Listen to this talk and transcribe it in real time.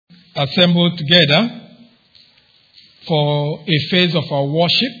assembled together for a phase of our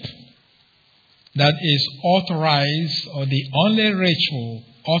worship that is authorized, or the only ritual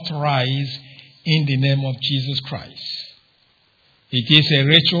authorized in the name of Jesus Christ. It is a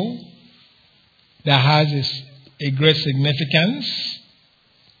ritual that has a great significance,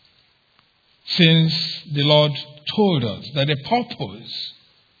 since the Lord told us that the purpose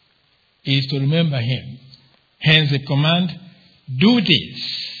is to remember Him. Hence the command, do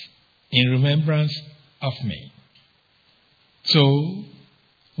this in remembrance of me. So,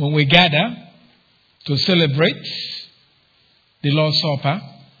 when we gather to celebrate the Lord's Supper,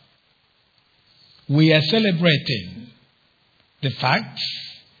 we are celebrating the fact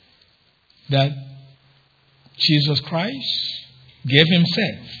that Jesus Christ gave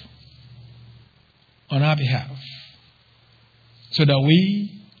Himself on our behalf so that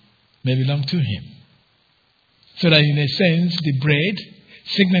we may belong to Him. So that in a sense, the bread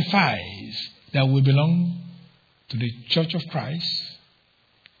signifies that we belong to the Church of Christ,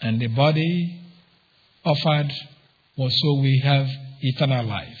 and the body offered was so we have eternal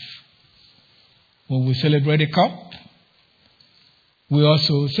life. When we celebrate the cup, we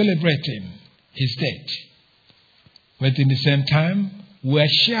also celebrating His death. But in the same time, we are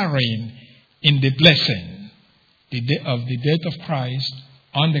sharing in the blessing of the death of Christ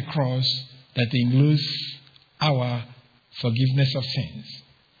on the cross that includes our forgiveness of sins.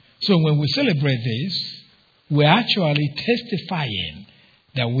 So when we celebrate this, we're actually testifying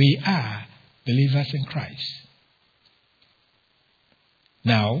that we are believers in Christ.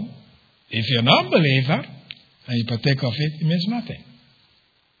 Now, if you're not a believer and you partake of it, it means nothing.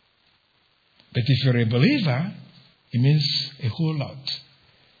 But if you're a believer, it means a whole lot.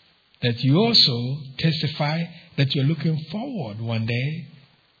 That you also testify that you're looking forward one day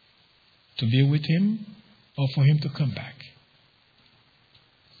to be with Him or for Him to come back.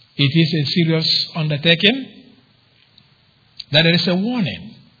 It is a serious undertaking. That there is a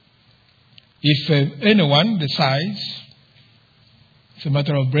warning. If anyone decides it's a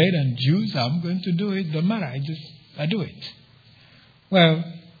matter of bread and juice, I'm going to do it, don't matter, I do it. Well,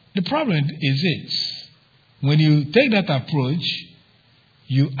 the problem is this. When you take that approach,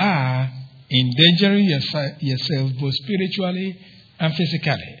 you are endangering yourself both spiritually and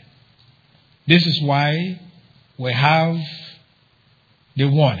physically. This is why we have the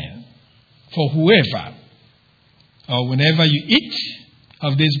warning for whoever or whenever you eat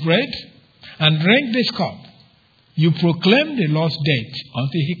of this bread and drink this cup, you proclaim the Lord's death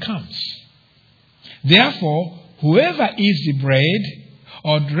until He comes. Therefore, whoever eats the bread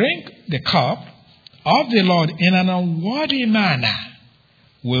or drink the cup of the Lord in an unworthy manner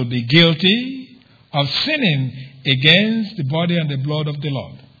will be guilty of sinning against the body and the blood of the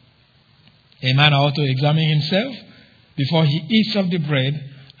Lord. A man ought to examine himself before he eats of the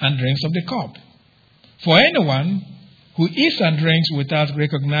bread and drinks of the cup. For anyone who eats and drinks without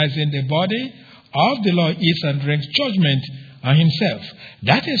recognizing the body of the Lord eats and drinks judgment on himself.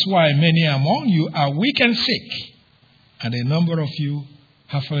 That is why many among you are weak and sick, and a number of you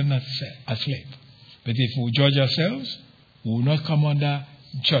have fallen asleep. But if we judge ourselves, we will not come under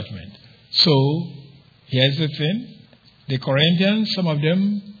judgment. So, here's the thing. The Corinthians, some of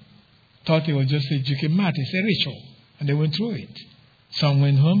them thought it was just a joking matter. It's a ritual. And they went through it. Some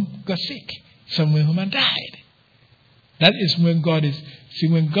went home, got sick. Some went home and died. That is when God is... See,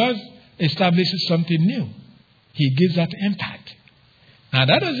 when God establishes something new, He gives that impact. Now,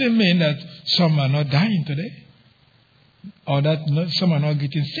 that doesn't mean that some are not dying today. Or that some are not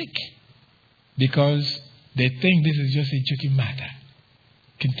getting sick. Because they think this is just a joking matter.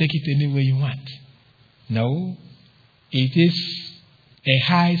 You can take it any way you want. No. It is a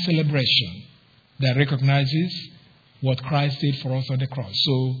high celebration that recognizes what Christ did for us on the cross.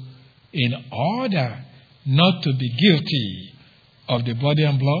 So, in order not to be guilty of the body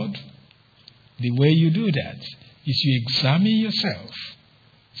and blood, the way you do that is you examine yourself.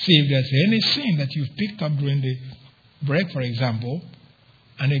 See if there's any sin that you've picked up during the break, for example,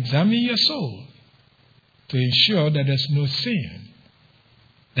 and examine your soul to ensure that there's no sin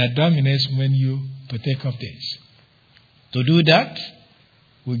that dominates when you partake of this. To do that,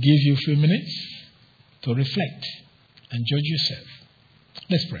 we'll give you a few minutes to reflect and judge yourself.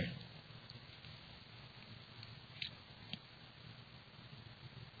 Let's pray.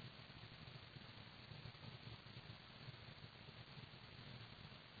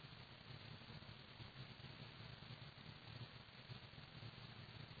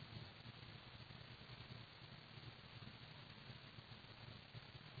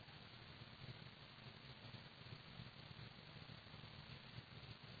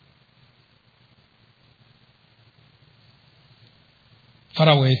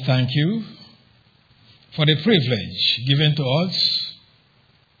 Father, we thank you for the privilege given to us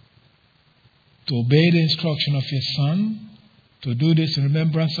to obey the instruction of your Son, to do this in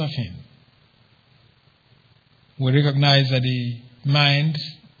remembrance of him. We recognize that the mind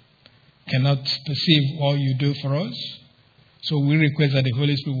cannot perceive all you do for us, so we request that the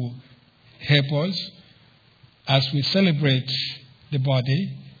Holy Spirit will help us as we celebrate the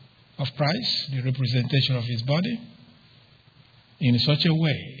body of Christ, the representation of his body, in such a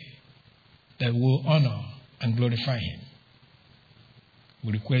way that we'll honor and glorify him.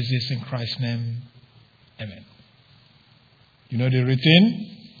 We request this in Christ's name. Amen. You know the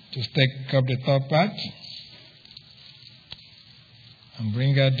routine. Just take up the top part and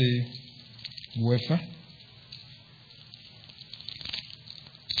bring out the wafer.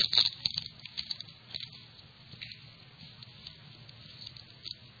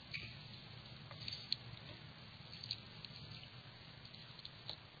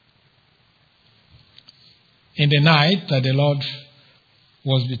 In the night that the Lord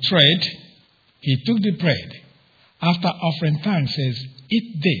was betrayed, he took the bread. After offering thanks, says,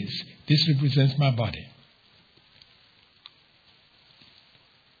 "Eat this. This represents my body."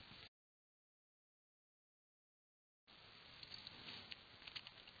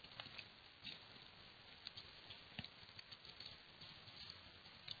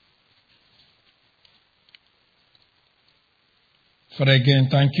 Father, again,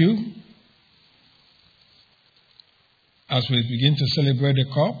 thank you. As we begin to celebrate the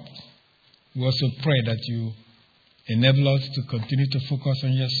cup, we also pray that you enable us to continue to focus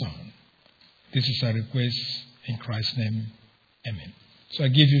on your Son. This is our request in Christ's name. Amen. So I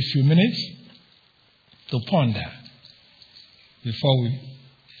give you a few minutes to ponder before we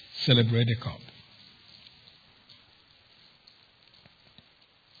celebrate the cup.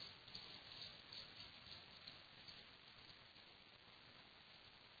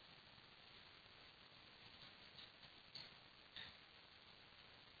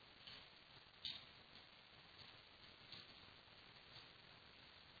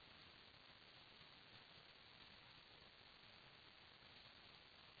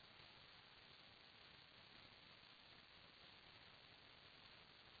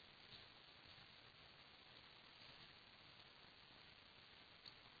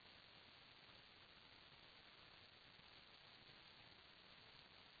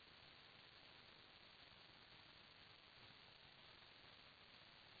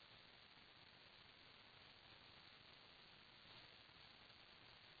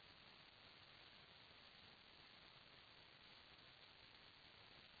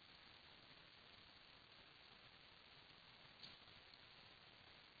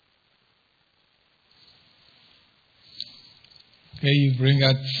 Okay, you bring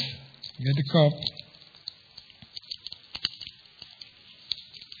out, get the cup.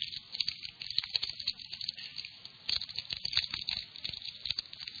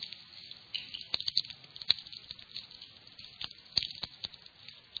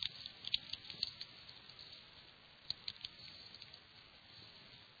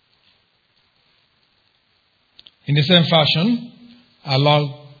 In the same fashion,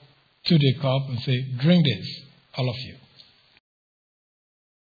 allow to the cup and say, "Drink this, all of you."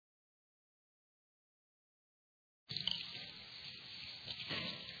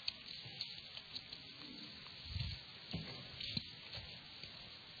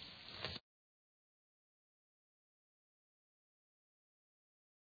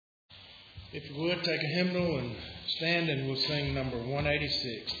 If you would, take a hymnal and stand, and we'll sing number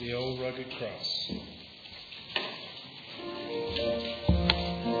 186, "The Old Rugged Cross."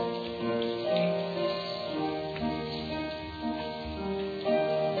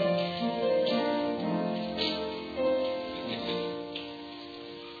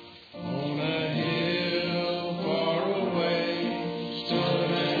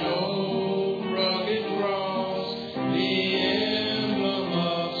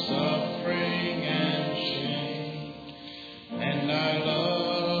 I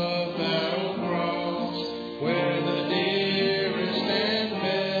love that old cross where the dearest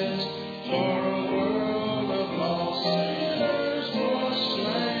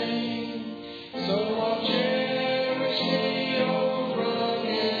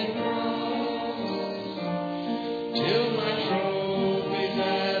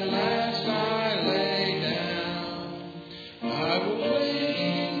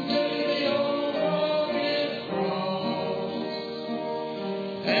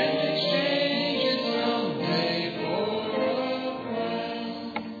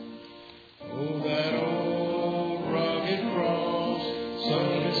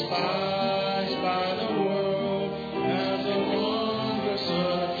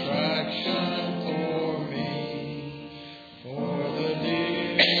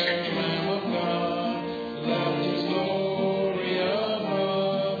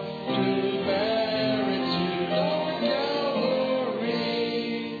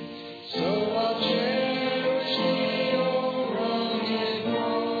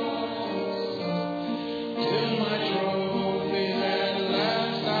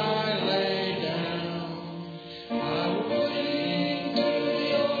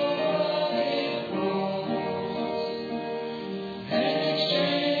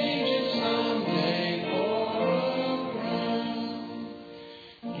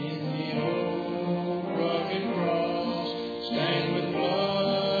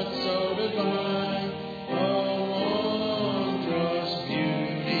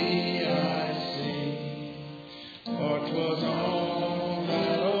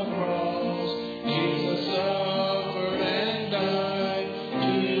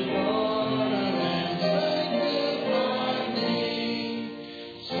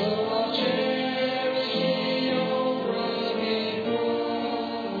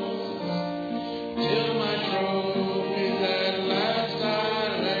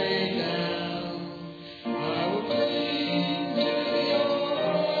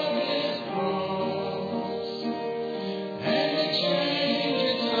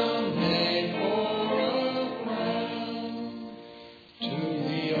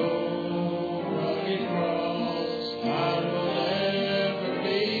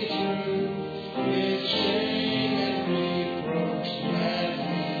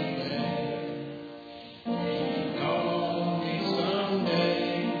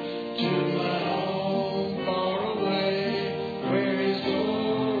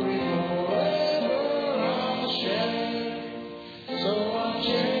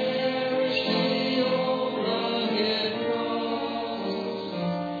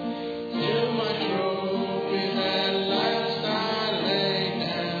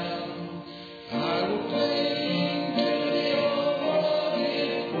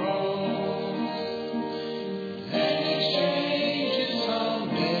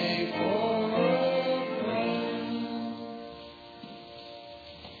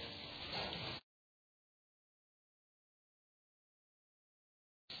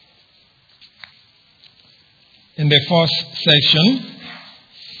In the first section,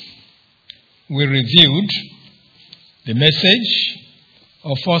 we reviewed the message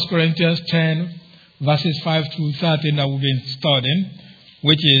of 1 Corinthians 10, verses 5 to 13 that we've been studying,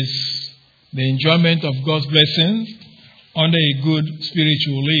 which is the enjoyment of God's blessings under a good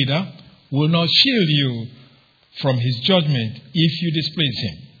spiritual leader will not shield you from his judgment if you displease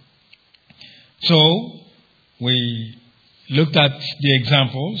him. So, we looked at the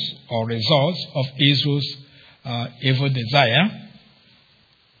examples or results of Israel's evil desire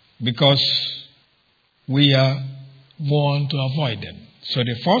because we are born to avoid them. So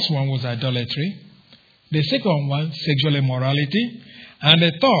the first one was idolatry. The second one, sexual immorality. And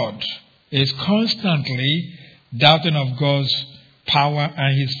the third is constantly doubting of God's power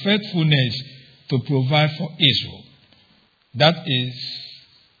and his faithfulness to provide for Israel. That is,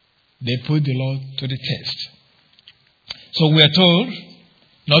 they put the Lord to the test. So we are told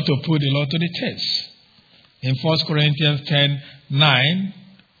not to put the Lord to the test. In 1 Corinthians 10:9,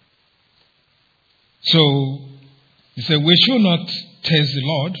 so he said, we should not test the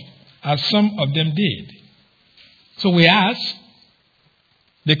Lord as some of them did. So we ask,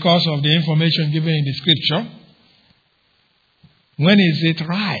 because of the information given in the scripture, when is it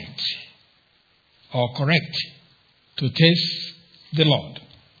right or correct to test the Lord?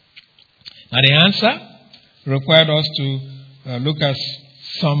 Now the answer required us to look at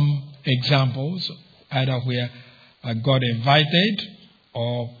some examples, either where God invited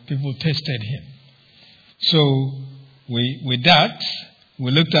or people tested him. So with that,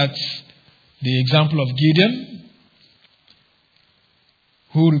 we looked at the example of Gideon,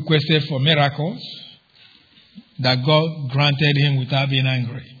 who requested for miracles that God granted him without being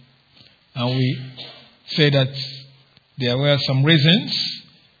angry. And we said that there were some reasons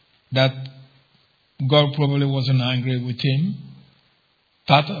that God probably wasn't angry with him.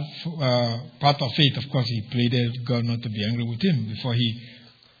 Part of it, of course, he pleaded God not to be angry with him before he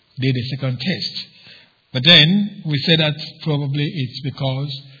did a second test. But then we said that probably it's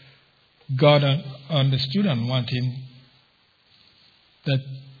because God understood and wanted him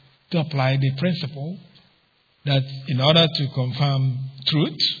to apply the principle that in order to confirm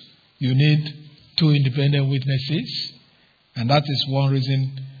truth, you need two independent witnesses. And that is one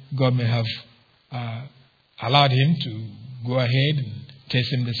reason God may have allowed him to go ahead and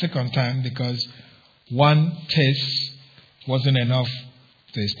test him the second time, because one test wasn't enough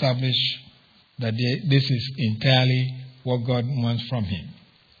to establish that this is entirely what God wants from him.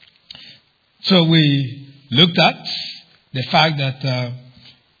 So we looked at the fact that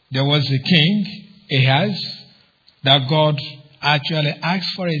there was a king, Ahaz, that God actually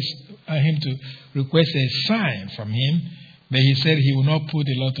asked for him to request a sign from him, but he said he will not put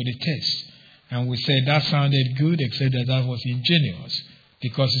the Lord to the test. And we said that sounded good, except that was ingenuous,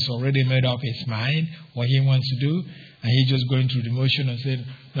 because he's already made up his mind what he wants to do, and he's just going through the motion and said,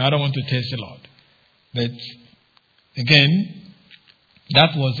 no, I don't want to test the Lord. But again,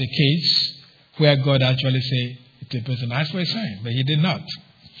 that was the case where God actually said, the person asked for a sign, but he did not.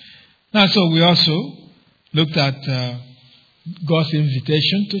 Now, so we also looked at God's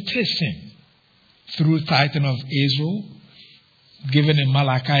invitation to test him through Titan of Israel, given in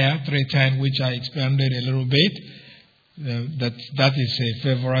Malachi 3:10, which I expanded a little bit. That is a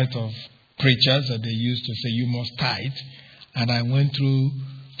favorite of preachers that they used to say, you must tithe. And I went through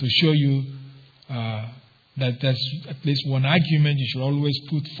to show you that there's at least one argument you should always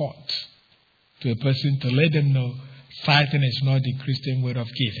put forth to a person to let them know tithing is not the Christian way of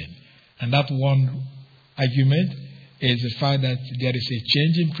giving. And that one argument is the fact that there is a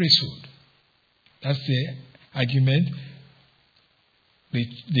change in priesthood. That's the argument. The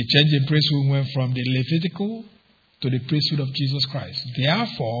change in priesthood went from the Levitical to the priesthood of Jesus Christ.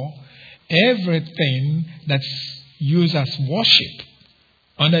 Therefore, everything that's used as worship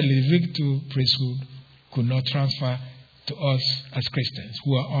under the Levitical priesthood could not transfer to us as Christians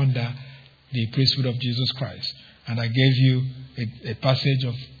who are under the priesthood of Jesus Christ. And I gave you a passage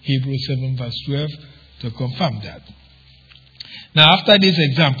of Hebrews 7 verse 12 to confirm that. Now, after these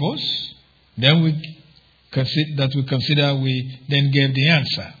examples, then we then gave the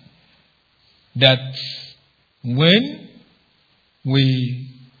answer that when we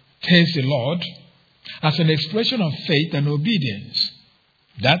test the Lord as an expression of faith and obedience,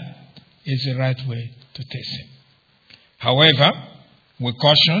 that is the right way to test him. However, we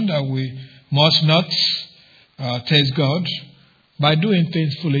caution that we must not test God by doing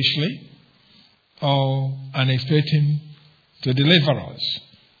things foolishly and expect him to deliver us.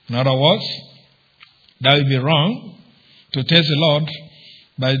 In other words, that would be wrong to test the Lord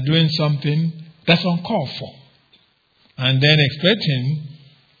by doing something that's uncalled for and then expect him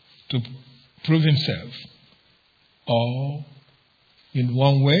to prove himself. or in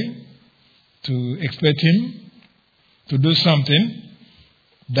one way to expect him to do something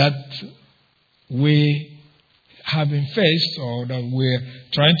that we have been faced or that we're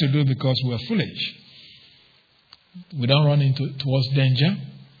trying to do because we're foolish. We don't run towards danger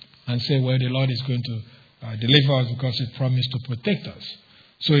and say, well, the Lord is going to deliver us because he promised to protect us.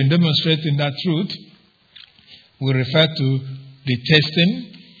 So in demonstrating that truth, we refer to the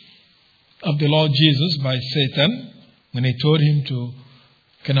testing of the Lord Jesus by Satan when he told him to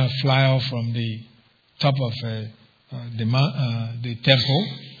kind of fly off from the top of the temple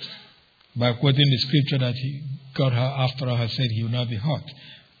by quoting the scripture that God after all has said he will not be hurt.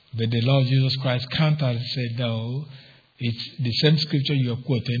 But the Lord Jesus Christ countered and said, no, it's the same scripture you are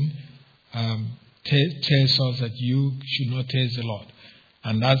quoting tells us that you should not test the Lord.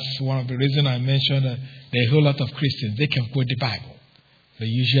 And that's one of the reasons I mentioned that there are a whole lot of Christians, they can quote the Bible. But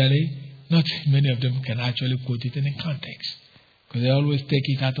usually, not many of them can actually quote it in context. Because they always take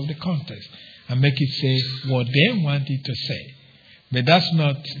it out of the context and make it say what they want it to say. But that's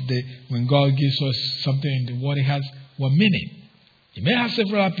not when God gives us something in the word, it has one meaning. It may have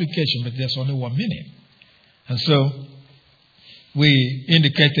several applications, but there's only one meaning. And so, we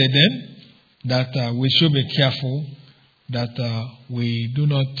indicated then that we should be careful that we do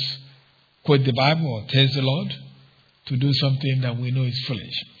not quote the Bible or test the Lord to do something that we know is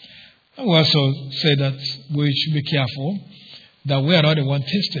foolish. And we also say that we should be careful that we are not the one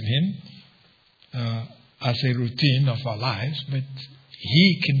testing him as a routine of our lives, but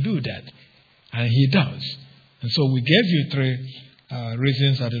he can do that, and he does. And so we gave you three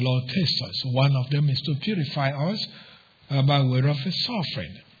reasons that the Lord tests us. One of them is to purify us by way of a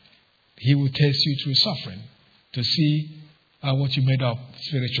suffering. He will test you through suffering to see what you made up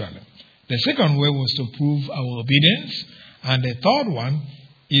spiritually. The second way was to prove our obedience. And the third one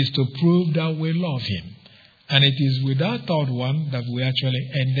is to prove that we love him. And it is with that third one that we actually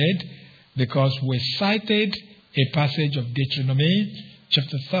ended, because we cited a passage of Deuteronomy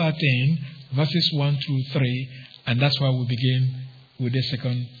chapter 13, verses 1 through 3. And that's why we begin with the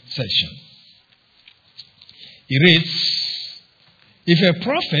second section. It reads, if a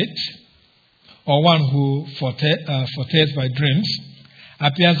prophet or one who foretells by dreams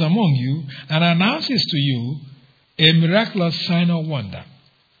appears among you and announces to you a miraculous sign or wonder,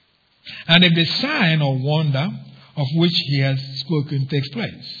 and if the sign or wonder of which he has spoken takes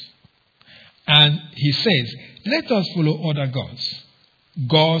place, and he says, let us follow other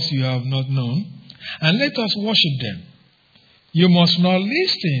gods you have not known, and let us worship them, you must not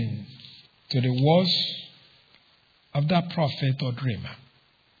listen to the words of that prophet or dreamer.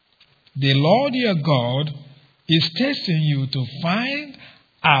 The Lord your God is testing you to find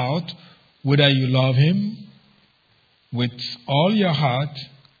out whether you love him with all your heart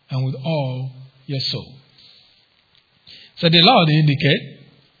and with all your soul. So the Lord indicates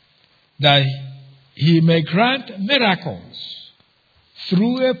that he may grant miracles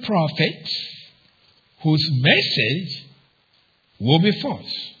through a prophet whose message will be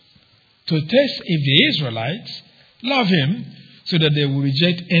false, to test if the Israelites love him, so that they will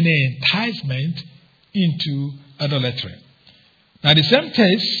reject any enticement into idolatry. Now the same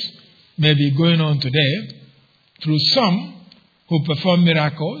test may be going on today through some who perform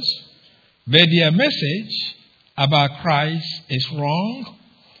miracles, but their message about Christ is wrong,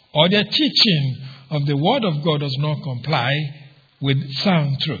 or their teaching of the Word of God does not comply with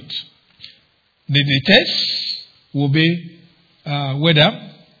sound truth. The test will be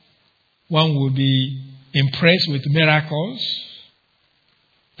whether one will be impressed with miracles,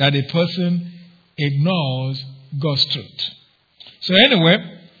 that a person ignores God's truth. So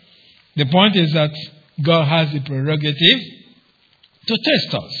anyway, the point is that God has the prerogative to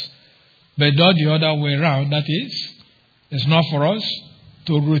test us, but not the other way around. That is, it's not for us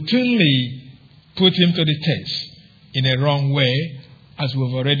to routinely put him to the test in a wrong way, as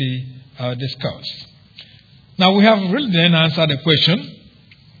we've already discussed. Now we have really then answered the question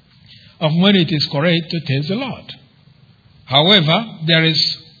of when it is correct to test the Lord. However, there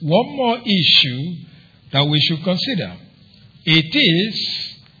is one more issue that we should consider. It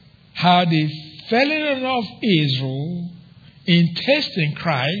is how the failing of Israel in testing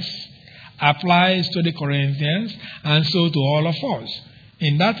Christ applies to the Corinthians and so to all of us.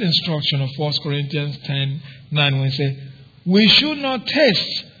 In that instruction of 1 Corinthians 10:9, when we say, we should not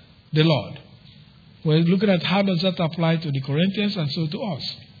test the Lord. We're looking at how does that apply to the Corinthians and so to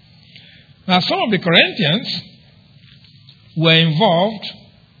us. Now, some of the Corinthians were involved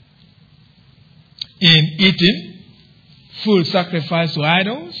in eating food sacrificed to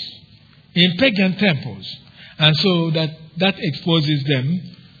idols in pagan temples. And so that exposes them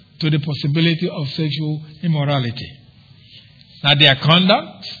to the possibility of sexual immorality. Now, their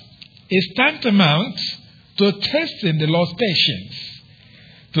conduct is tantamount to testing the Lord's patience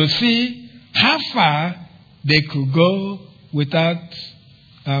to see how far they could go with that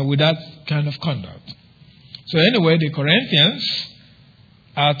kind of conduct. So anyway, the Corinthians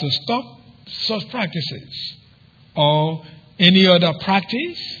are to stop such practices or any other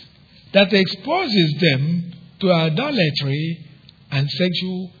practice that exposes them to idolatry and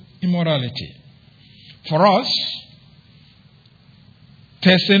sexual immorality. For us,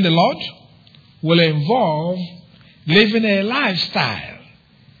 testing the Lord will involve living a lifestyle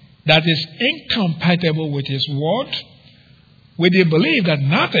that is incompatible with His Word, with the belief that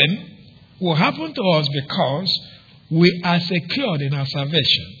nothing will happen to us because we are secured in our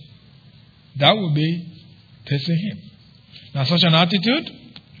salvation. That will be testing Him. Now, such an attitude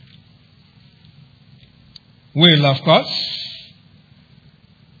will, of course,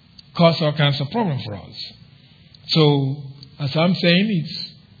 cause all kinds of problems for us. So, as I'm saying,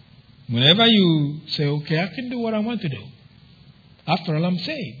 it's whenever you say, okay, I can do what I want to do. After all, I'm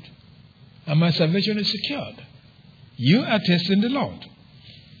saved. And my salvation is secured. You are testing the Lord.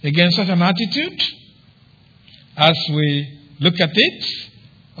 Against such an attitude, as we look at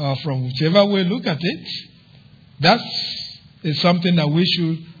it, from whichever way we look at it, that is something that we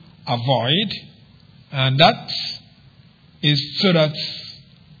should avoid. And that is so that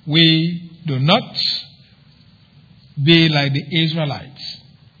we do not be like the Israelites,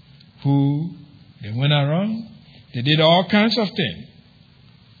 who they went around, they did all kinds of things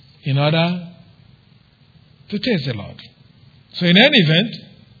in order to test the Lord. So in any event,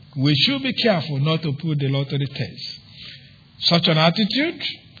 we should be careful not to put the Lord to the test. Such an attitude,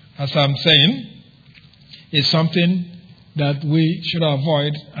 as I'm saying, is something that we should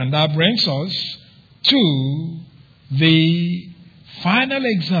avoid, and that brings us to the final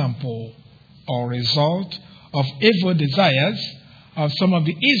example or result of evil desires of some of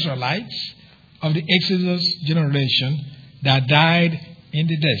the Israelites of the Exodus generation that died in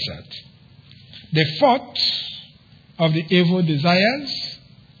the desert. The fourth of the evil desires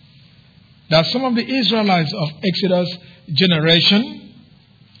that some of the Israelites of Exodus generation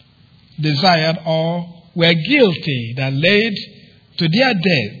desired or were guilty that led to their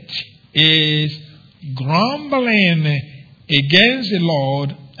death is grumbling against the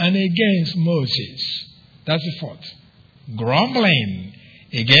Lord and against Moses. That's the fourth. Grumbling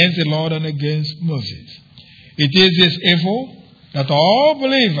against the Lord and against Moses. It is this evil that all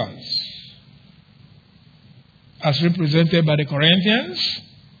believers, as represented by the Corinthians,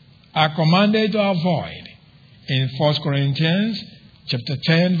 are commanded to avoid. In 1 Corinthians chapter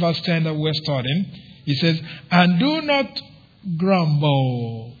 10, verse 10 that we're studying, it says, and do not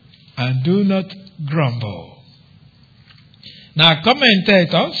grumble, and do not grumble. Now,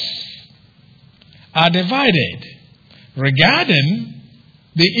 commentators are divided regarding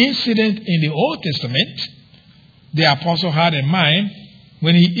the incident in the Old Testament the apostle had in mind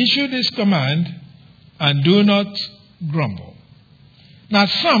when he issued this command, and do not grumble. Now,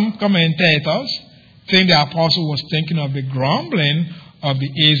 some commentators think the apostle was thinking of the grumbling of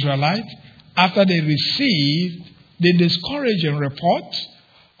the Israelites after they received the discouraging report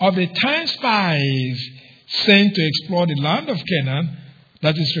of the 10 spies sent to explore the land of Canaan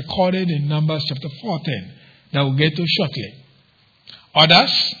that is recorded in Numbers chapter 14 that we'll get to shortly.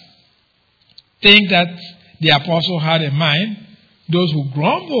 Others think that the apostle had in mind those who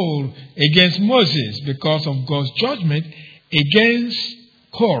grumbled against Moses because of God's judgment against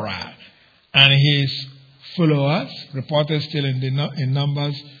Korah and his followers, reported still in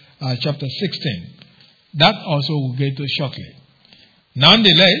Numbers chapter 16. That also we'll get to shortly.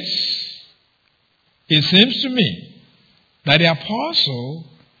 Nonetheless, it seems to me that the apostle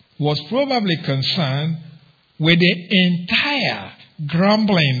was probably concerned with the entire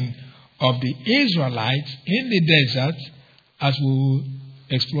grumbling of the Israelites in the desert, as we will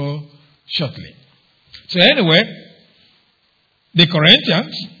explore shortly. So anyway, the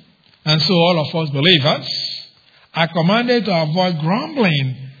Corinthians, and so all of us believers, are commanded to avoid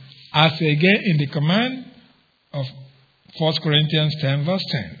grumbling, as again in the command of 1 Corinthians 10 verse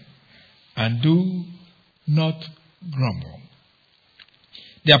 10. And do not grumble.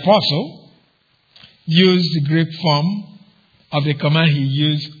 The apostle used the Greek form of the command he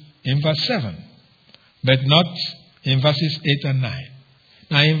used in verse 7, but not in verses 8 and 9.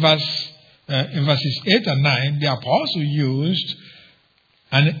 Now in verses 8 and 9, the apostle used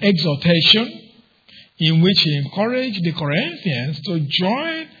an exhortation in which he encouraged the Corinthians to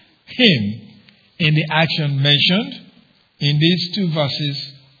join him in the action mentioned in these two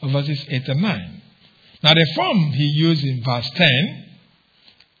verses of verses 8 and 9. Now the form he used in verse 10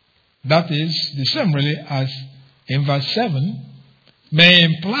 that is the same really as in verse 7, may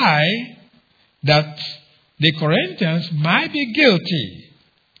imply that the Corinthians might be guilty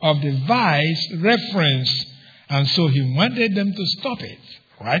of the vice referenced, and so he wanted them to stop it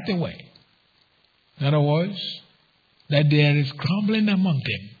right away. In other words, that there is grumbling among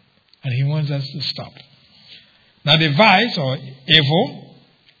them, and he wants us to stop. Now the vice or evil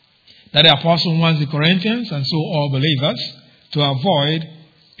that the apostle wants the Corinthians, and so all believers, to avoid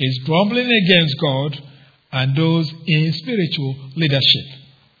is grumbling against God and those in spiritual leadership.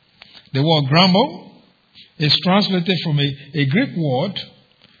 The word grumble is translated from a Greek word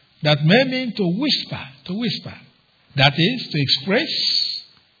that may mean to whisper. That is, to express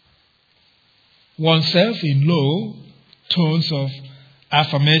oneself in low tones of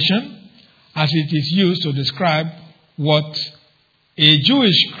affirmation, as it is used to describe what a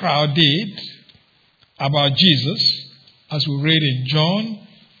Jewish crowd did about Jesus, as we read in John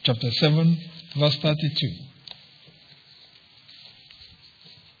chapter 7, verse 32.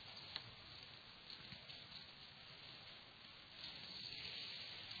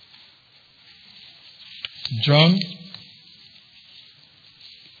 John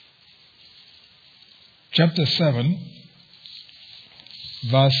chapter 7,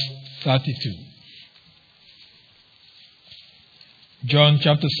 verse 32. John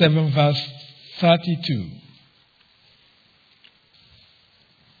chapter 7, verse 32.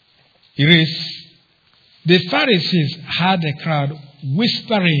 It is, the Pharisees had a crowd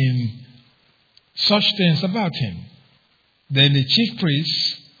whispering such things about him. Then the chief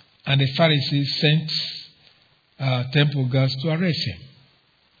priests and the Pharisees sent temple guards to arrest him.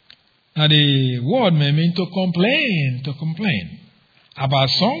 Now the word may mean to complain about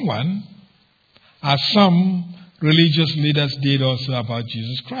someone, as some religious leaders did also about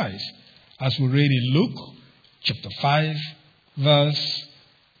Jesus Christ, as we read in Luke chapter 5, verse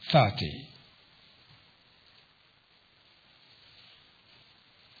 30.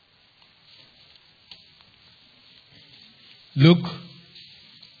 Luke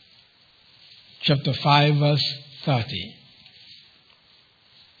chapter 5, verse 30.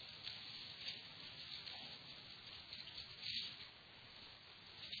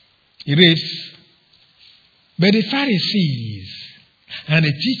 It is, but the Pharisees and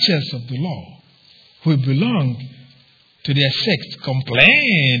the teachers of the law who belonged to their sect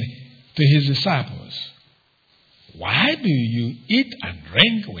complained to his disciples, "Why do you eat and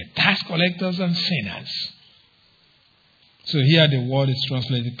drink with tax collectors and sinners?" So here the word is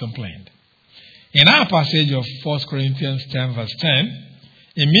translated complained. In our passage of 1 Corinthians 10, verse 10,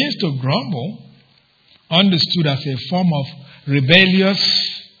 it means to grumble, understood as a form of rebellious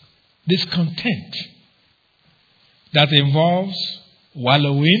discontent that involves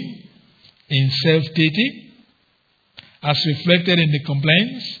wallowing in self-pity, as reflected in the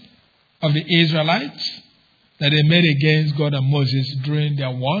complaints of the Israelites that they made against God and Moses during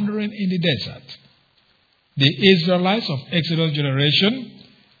their wandering in the desert. The Israelites of Exodus generation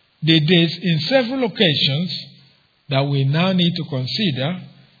did this in several occasions that we now need to consider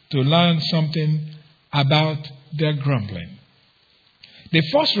to learn something about their grumbling. The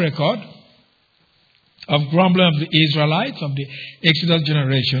first record of grumbling of the Israelites of the Exodus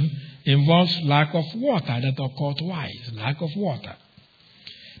generation involves lack of water that occurred twice. Lack of water.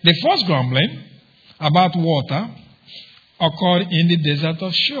 The first grumbling about water occurred in the desert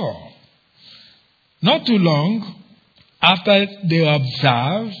of Shur. Not too long after they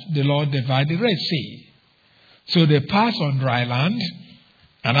observed the Lord divide the Red Sea. So they passed on dry land,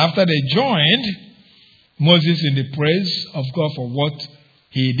 and after they joined Moses in the praise of God for what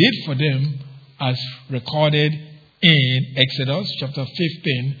he did for them, as recorded in Exodus chapter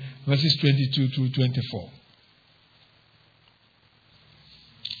 15, verses 22 through 24.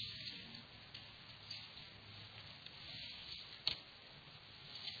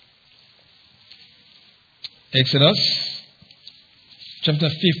 Exodus chapter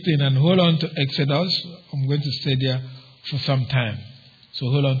 15, and hold on to Exodus. I'm going to stay there for some time. So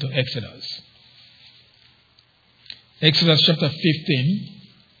hold on to Exodus. Exodus chapter 15,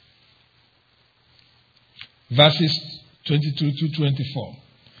 verses 22 to 24.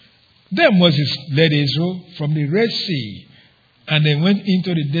 Then Moses led Israel from the Red Sea, and they went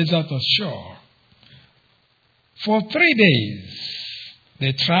into the desert of Shur. For 3 days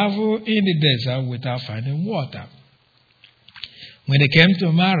they traveled in the desert without finding water. When they came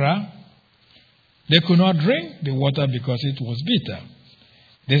to Marah, they could not drink the water because it was bitter.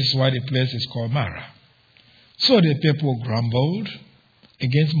 This is why the place is called Marah. So the people grumbled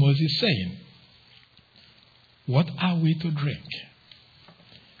against Moses, saying, "What are we to drink?"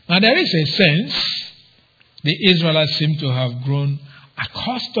 Now there is a sense the Israelites seem to have grown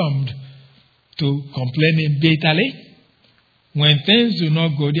accustomed to complaining bitterly when things do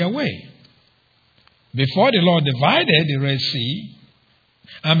not go their way. Before the Lord divided the Red Sea,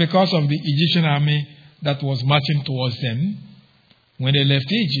 and because of the Egyptian army that was marching towards them, when they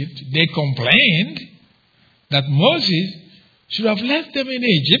left Egypt, they complained that Moses should have left them in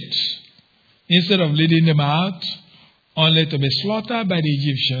Egypt instead of leading them out, only to be slaughtered by the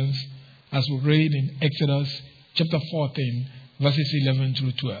Egyptians, as we read in Exodus chapter 14, verses 11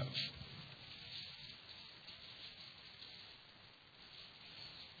 through 12.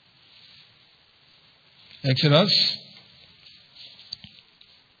 Exodus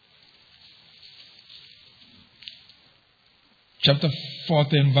chapter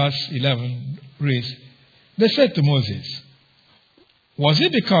 14, verse 11 reads, they said to Moses, was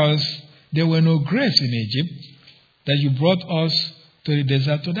it because there were no graves in Egypt that you brought us to the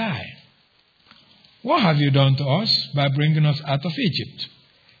desert to die? What have you done to us by bringing us out of Egypt?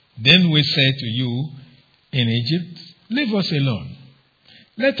 Then we said to you in Egypt, leave us alone.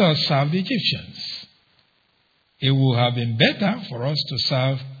 Let us serve the Egyptians. It would have been better for us to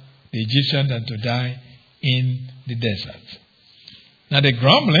serve the Egyptians than to die in the desert. Now the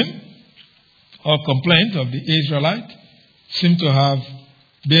grumbling or complaint of the Israelites seem to have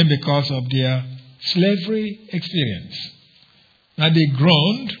been because of their slavery experience. Now they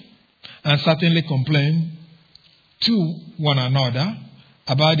groaned and certainly complained to one another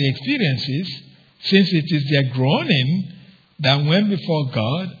about the experiences, since it is their groaning that went before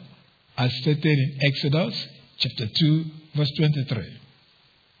God, as stated in Exodus chapter 2, verse 23.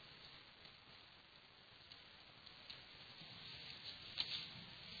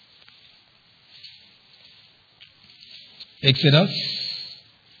 Exodus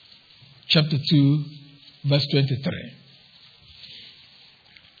chapter 2, verse 23.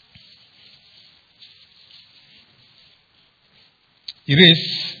 It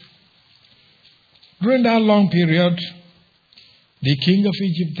is, during that long period, the king of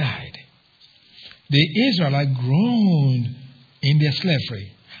Egypt died. The Israelites groaned in their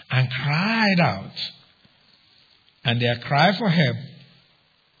slavery and cried out. And their cry for help,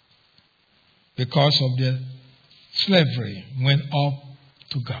 because of their slavery, went up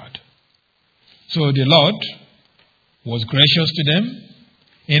to God. So the Lord was gracious to them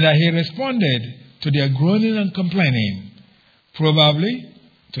in that he responded to their groaning and complaining, probably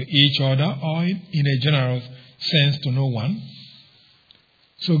to each other or in a general sense to no one.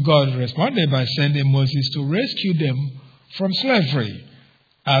 So God responded by sending Moses to rescue them from slavery,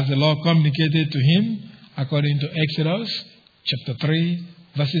 as the Lord communicated to him according to Exodus chapter 3,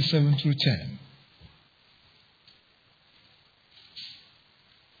 verses 7 through 10.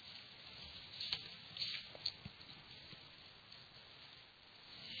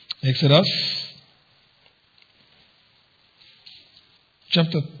 Exodus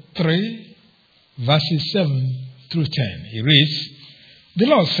chapter 3, verses 7 through 10. It reads, the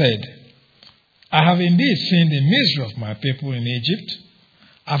Lord said, I have indeed seen the misery of my people in Egypt.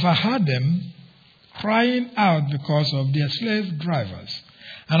 I have heard them crying out because of their slave drivers,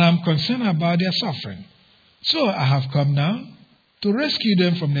 and I am concerned about their suffering. So I have come down to rescue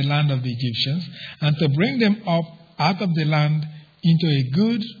them from the land of the Egyptians and to bring them up out of the land into a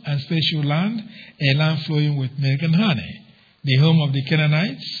good and spacious land, a land flowing with milk and honey, the home of the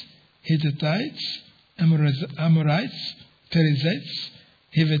Canaanites, Hittites, Amorites, Perizzites,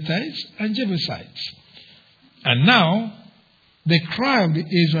 Hivites, and Jebusites. And now the cry of the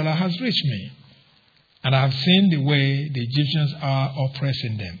Israelites has reached me, and I have seen the way the Egyptians are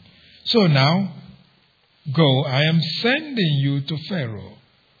oppressing them. So now, go, I am sending you to Pharaoh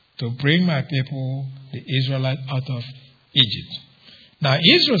to bring my people, the Israelites, out of Egypt. Now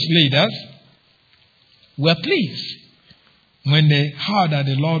Israel's leaders were pleased when they heard that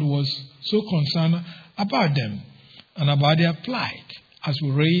the Lord was so concerned about them and about their plight, as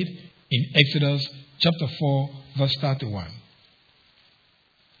we read in Exodus chapter 4, verse 31.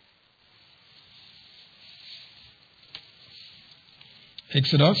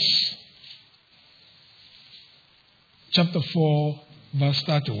 Exodus chapter 4, verse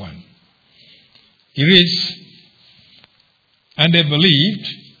 31. It reads, and they believed,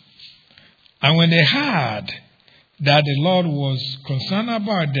 and when they heard that the Lord was concerned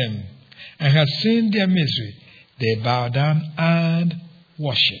about them and had seen their misery, they bowed down and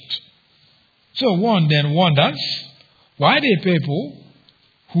worshipped. So one then wonders why the people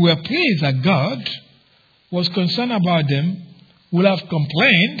who were pleased that God was concerned about them would have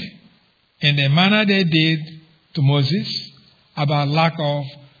complained in the manner they did to Moses about lack of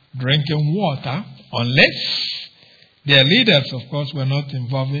drinking water, unless their leaders, of course, were not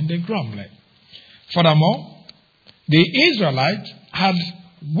involved in the grumbling. Furthermore, the Israelites had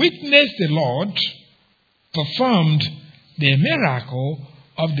witnessed the Lord performed the miracle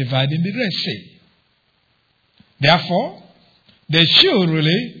of dividing the Red Sea. Therefore, they should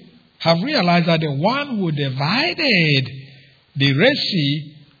really have realized that the one who divided the Red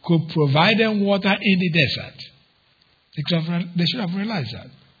Sea could provide them water in the desert. They should have realized that.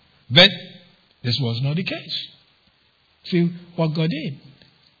 But this was not the case. See what God did.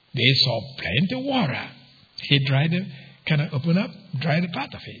 They saw plenty of water. He dried them, kind of opened up, dried a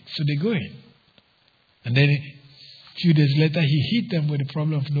part of it. So they go in. And then a few days later, he hit them with the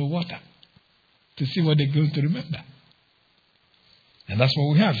problem of no water to see what they're going to remember. And that's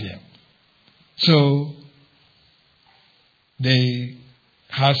what we have here. So they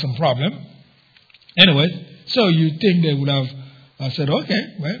had some problem. Anyway, so you think they would have said,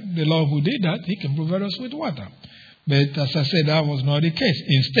 okay, well, the Lord who did that, he can provide us with water. But as I said, that was not the case.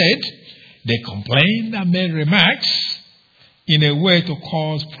 Instead, they complained and made remarks in a way to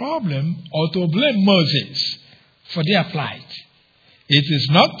cause problem or to blame Moses for their plight. It is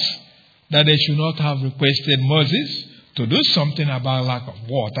not that they should not have requested Moses to do something about lack of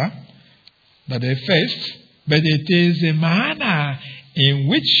water that they faced, but it is the manner in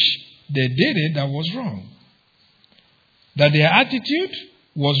which they did it that was wrong. That their attitude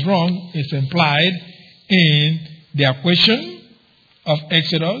was wrong is implied in their question of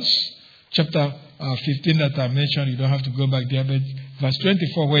Exodus chapter 15 that I mentioned. You don't have to go back there, but verse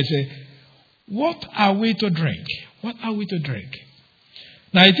 24 where it says, what are we to drink? What are we to drink?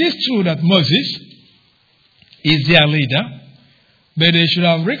 Now it is true that Moses is their leader, but they should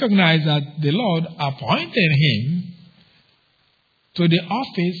have recognized that the Lord appointed him to the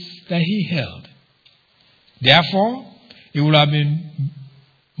office that he held. Therefore, it would have been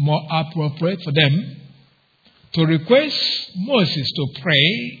more appropriate for them to request Moses to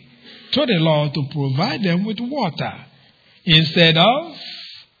pray to the Lord to provide them with water instead of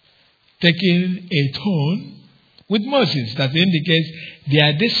taking a tone with Moses that indicates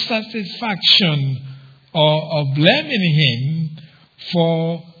their dissatisfaction or blaming him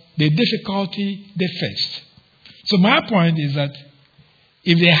for the difficulty they faced. So my point is that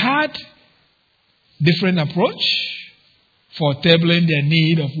if they had different approach for tabling their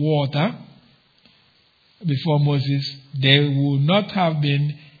need of water before Moses, they would not have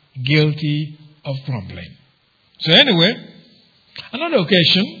been guilty of grumbling. So anyway, another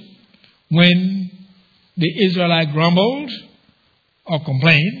occasion when the Israelites grumbled or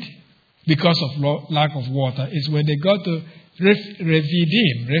complained because of lack of water is when they got to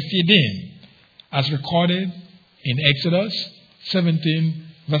Rephidim, as recorded in Exodus 17,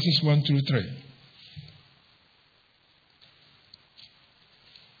 verses 1 through 3.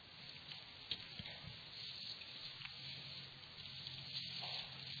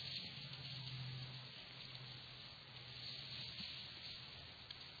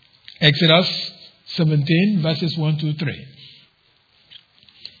 Exodus 17, verses 1 to 3.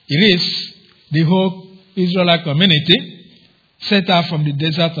 It is the whole Israelite community set out from the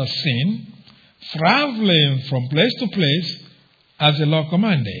desert of Sin, traveling from place to place as the Lord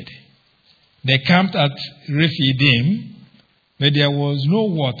commanded. They camped at Rephidim, but there was no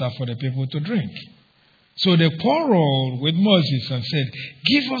water for the people to drink. So they quarreled with Moses and said,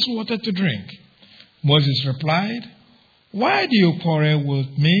 "Give us water to drink." Moses replied, "Why do you quarrel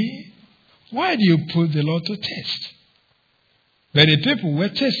with me? Why do you put the Lord to test?" But the people were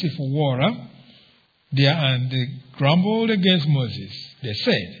thirsty for water, and they grumbled against Moses. They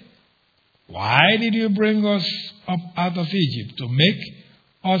said, "Why did you bring us up out of Egypt to make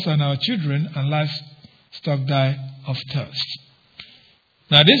us and our children and livestock die of thirst?"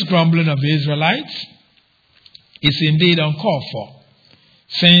 Now this grumbling of the Israelites is indeed uncalled for,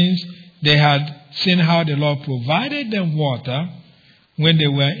 since they had seen how the Lord provided them water when they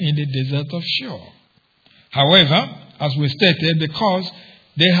were in the desert of Shur. However, as we stated, because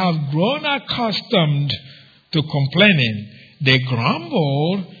they have grown accustomed to complaining, they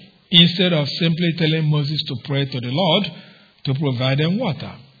grumbled instead of simply telling Moses to pray to the Lord to provide them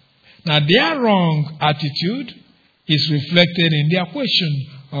water. Now, their wrong attitude is reflected in their question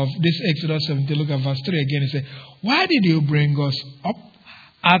of this Exodus 17. Look at verse 3 again. It says, "Why did you bring us up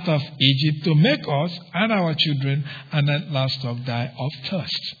out of Egypt to make us and our children and our livestock die of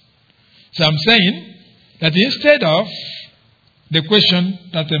thirst?" So I'm saying that instead of the question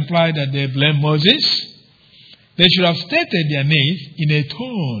that implied that they blame Moses, they should have stated their needs in a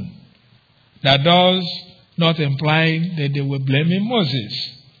tone that does not imply that they were blaming Moses.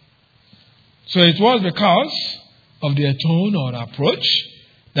 So it was because of their tone or approach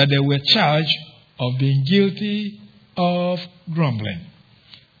that they were charged of being guilty of grumbling.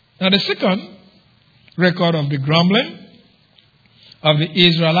 Now the second record of the grumbling of the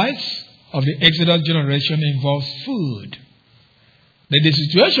Israelites of the Exodus generation involves food. The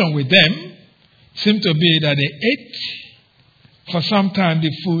situation with them seemed to be that they ate for some time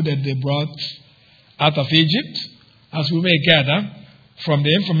the food that they brought out of Egypt, as we may gather from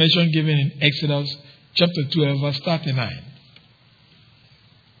the information given in Exodus chapter 12, verse 39.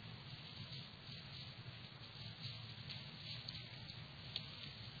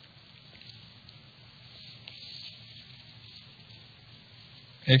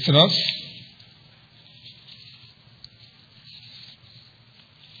 Exodus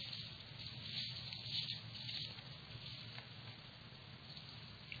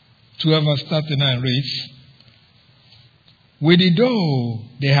verse 39 reads, with the dough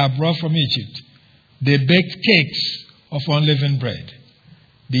they have brought from Egypt, they baked cakes of unleavened bread.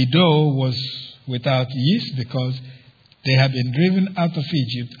 The dough was without yeast because they had been driven out of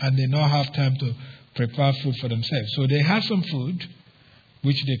Egypt and they now have time to prepare food for themselves. So they had some food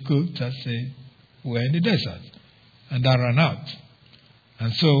which they cooked as they were in the desert, and that ran out.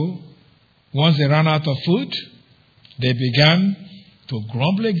 And so, once they ran out of food, they began to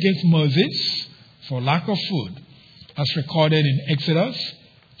grumble against Moses for lack of food, as recorded in Exodus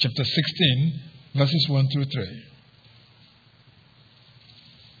chapter 16, verses 1 through 3.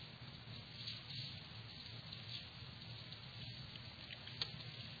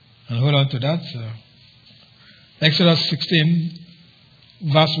 And hold on to that. Exodus 16,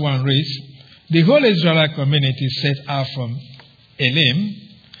 verse 1 reads, the whole Israelite community set out from Elim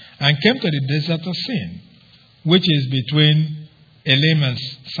and came to the desert of Sin, which is between Elim and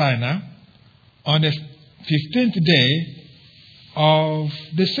Sinai, on the 15th day of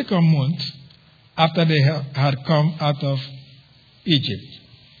the second month after they had come out of Egypt.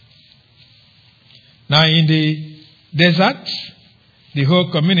 Now in the desert, the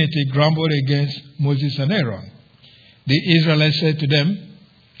whole community grumbled against Moses and Aaron. The Israelites said to them,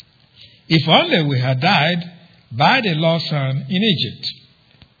 if only we had died by the Lord's hand in Egypt.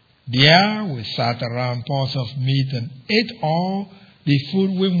 There we sat around pots of meat and ate all the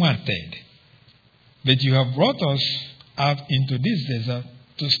food we wanted. But you have brought us out into this desert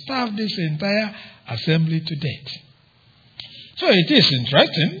to starve this entire assembly to death. So it is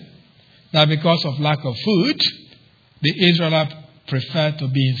interesting that because of lack of food, the Israelites preferred to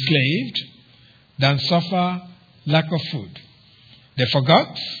be enslaved than suffer lack of food. They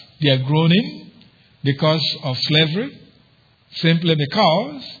forgot their groaning because of slavery, simply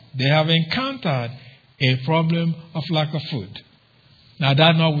because they have encountered a problem of lack of food. Now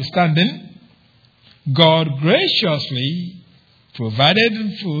that notwithstanding, God graciously provided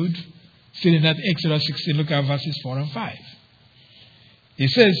them food, still in that Exodus 16, look at verses 4 and 5. It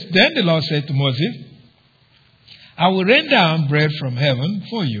says, then the Lord said to Moses, I will rain down bread from heaven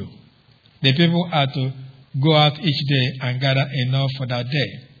for you. The people are to go out each day and gather enough for that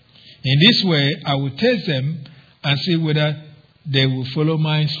day. In this way, I will test them and see whether they will follow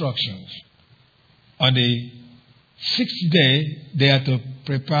my instructions. On the sixth day, they are to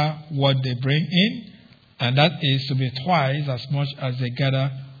prepare what they bring in, and that is to be twice as much as they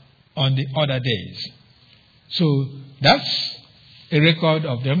gather on the other days. So that's a record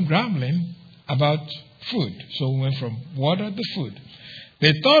of them grumbling about food. So we went from water to food.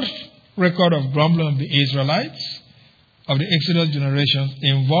 The third record of grumbling of the Israelites of the Exodus generations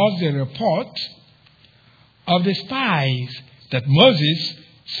involves a report of the spies that Moses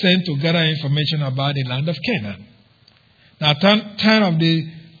sent to gather information about the land of Canaan. Now, 10 of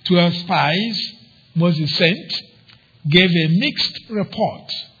the 12 spies Moses sent gave a mixed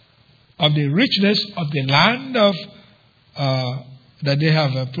report of the richness of the land of that they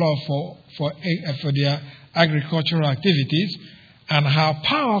have plowed for their agricultural activities, and how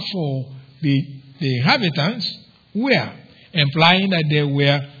powerful the inhabitants were, implying that they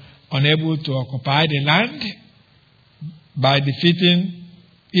were unable to occupy the land by defeating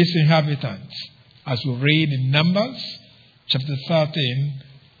its inhabitants, as we read in Numbers chapter 13,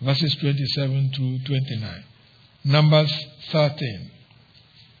 verses 27 through 29. Numbers 13.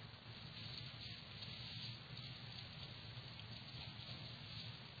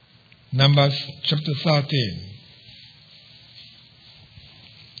 Numbers chapter 13.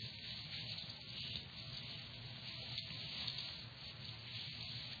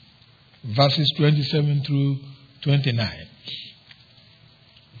 Verses 27 through 29.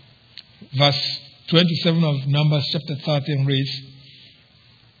 Verse 27 of Numbers chapter 13 reads,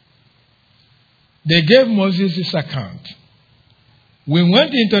 they gave Moses this account. We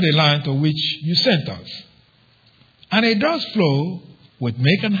went into the land to which you sent us, and it does flow with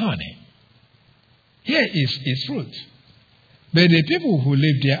milk and honey. Here is its fruit. But the people who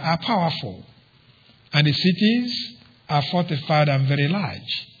live there are powerful, and the cities are fortified and very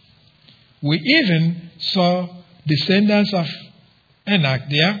large. We even saw descendants of Anak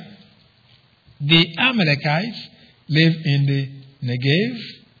there. The Amalekites live in the Negev,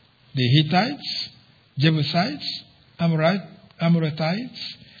 the Hittites, Jebusites, Amorites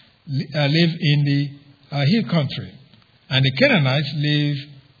live in the hill country, and the Canaanites live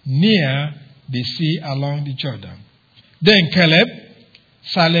near the sea along the Jordan. Then Caleb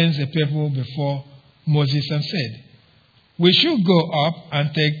silenced the people before Moses and said, "We should go up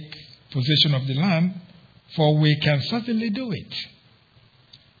and take possession of the land, for we can certainly do it."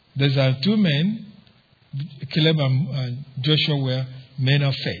 These are two men. Caleb and Joshua were men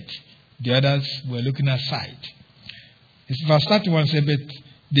of faith. The others were looking at sight. Verse 31 said, "But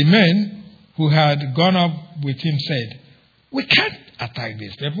the men who had gone up with him said, 'We can't attack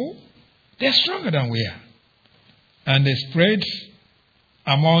these people. They're stronger than we are.' And they spread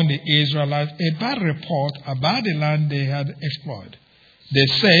among the Israelites a bad report about the land they had explored. They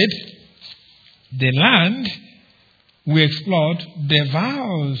said, 'The land we explored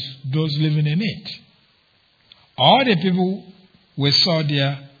devours those living in it. All the people we saw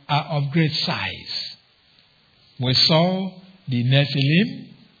there are of great size. We saw the Nephilim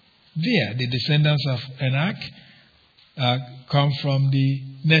there, the descendants of Anak come from the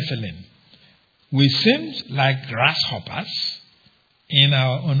Nephilim. We seemed like grasshoppers in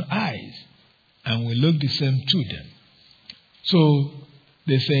our own eyes, and we look the same to them.' So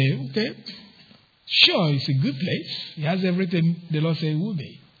they say, okay, sure, it's a good place. It has everything the Lord said it will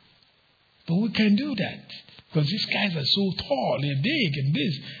be. But we can do that because these guys are so tall, they're big and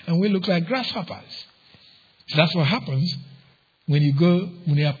this, and we look like grasshoppers. So that's what happens when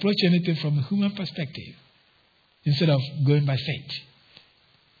you approach anything from a human perspective instead of going by faith.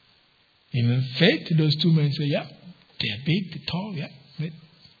 In faith, those two men say, yeah, they're big, they're tall, yeah. But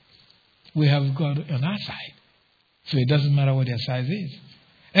we have God on our side. So it doesn't matter what their size is.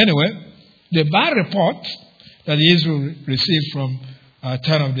 Anyway, the bad report that Israel received from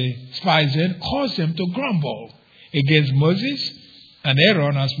 10 of the spies then caused them to grumble against Moses and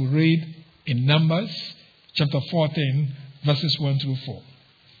Aaron, as we read in Numbers chapter 14, verses 1 through 4.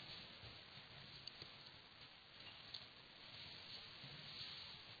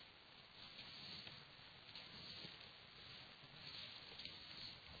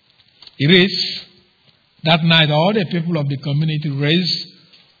 It reads, "That night all the people of the community raised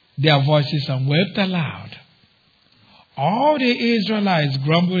their voices and wept aloud. All the Israelites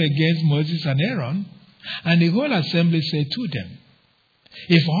grumbled against Moses and Aaron, and the whole assembly said to them,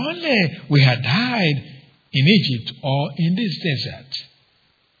 'If only we had died in Egypt or in this desert.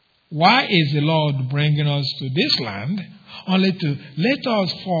 Why is the Lord bringing us to this land only to let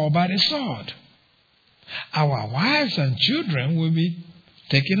us fall by the sword? Our wives and children will be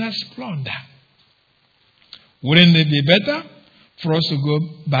taken as plunder. Wouldn't it be better for us to go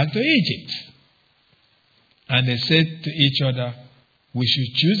back to Egypt?' And they said to each other, 'We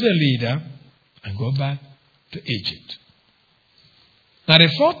should choose a leader and go back to Egypt.'" Now the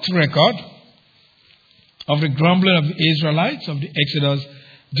fourth record of the grumbling of the Israelites of the Exodus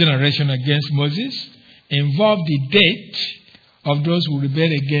generation against Moses involved the death of those who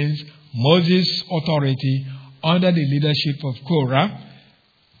rebelled against Moses' authority under the leadership of Korah.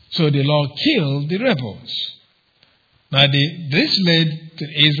 So the Lord killed the rebels. Now this led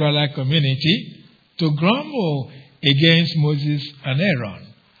the Israelite community to grumble against Moses and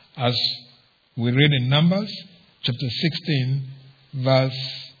Aaron, as we read in Numbers chapter 16,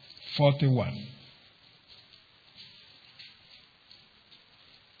 verse 41.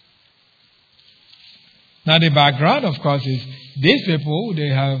 Now the background, of course, is these people, they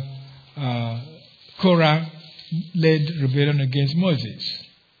have Korah led rebellion against Moses.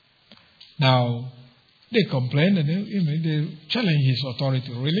 Now, they complained and they challenged his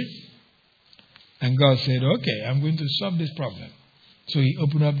authority, really. And God said, okay, I'm going to solve this problem. So he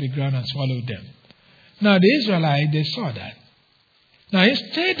opened up the ground and swallowed them. Now the Israelites, they saw that. Now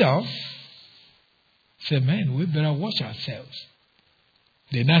instead of, say, man, we better watch ourselves,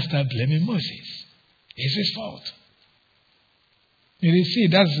 they now start blaming Moses. It's his fault. You see,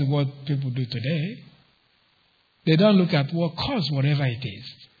 that's what people do today. They don't look at what caused whatever it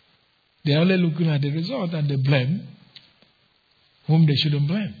is. They're only looking at the result and they blame whom they shouldn't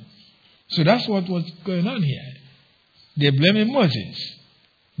blame. So that's what was going on here. They're blaming Moses.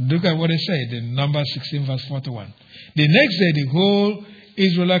 Look at what they said in Numbers 16, verse 41. The next day, the whole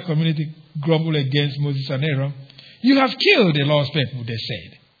Israelite community grumbled against Moses and Aaron. "You have killed the Lord's people," they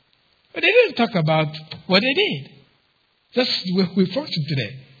said. But they didn't talk about what they did. That's where we function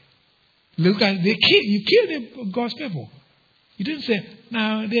today. Look at, you killed God's people. You didn't say,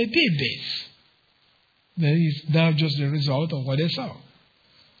 "Now they did this." It's now just the result of what they saw.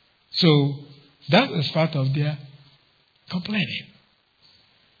 So that is part of their complaining.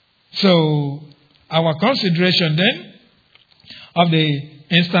 So our consideration then of the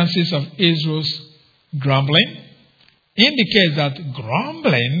instances of Israel's grumbling indicates that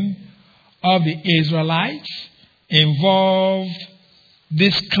grumbling of the Israelites involved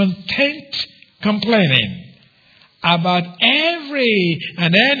discontent complaining about every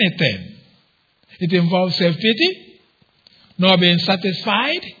and anything. It involves self-pity, not being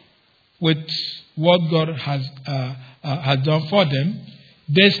satisfied with what God has done for them,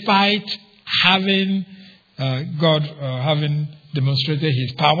 despite having God having demonstrated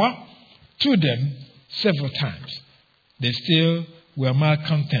His power to them several times. They still were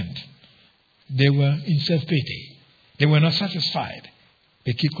malcontent. They were in self-pity. They were not satisfied.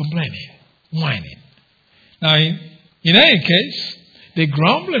 They keep complaining, whining. Now, in any case, the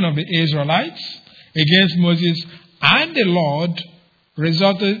grumbling of the Israelites against Moses and the Lord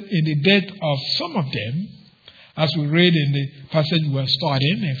resulted in the death of some of them, as we read in the passage we're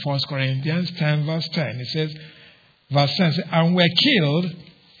studying in 1 Corinthians 10, verse 10. It says, verse 10 says, and were killed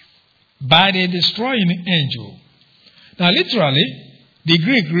by the destroying angel. Now, literally, the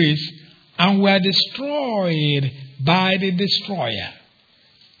Greek reads, and were destroyed by the destroyer.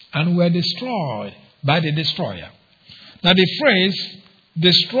 And were destroyed by the destroyer. Now, the phrase,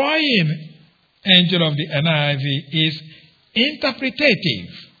 destroying angel of the NIV, is interpretative,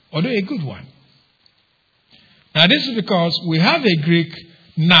 although a good one. Now, this is because we have a Greek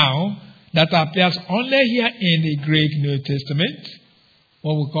now that appears only here in the Greek New Testament,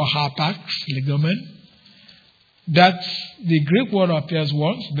 what we call hapax legomen. That the Greek word appears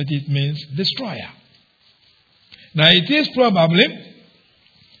once, but it means destroyer. Now, it is probably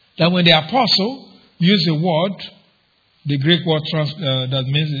that when the apostle used the word, the Greek word that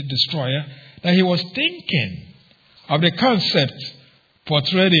means destroyer, that he was thinking of the concept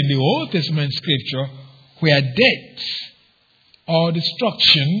portrayed in the Old Testament scripture where death or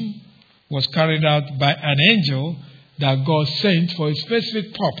destruction was carried out by an angel that God sent for a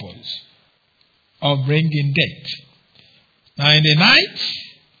specific purpose of bringing death. Now, in the night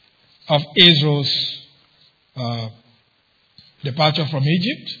of Israel's departure from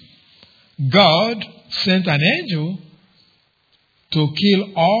Egypt, God sent an angel to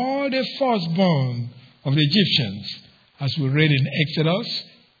kill all the firstborn of the Egyptians, as we read in Exodus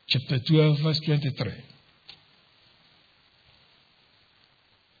chapter 12, verse 23.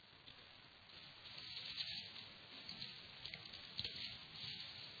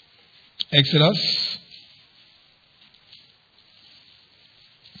 Exodus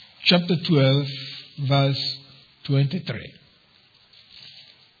chapter 12, verse 23.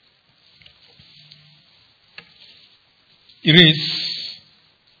 It reads,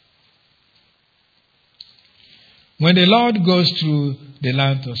 when the Lord goes through the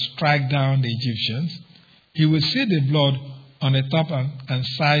land to strike down the Egyptians, he will see the blood on the top and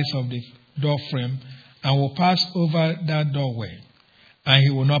sides of the door frame and will pass over that doorway. And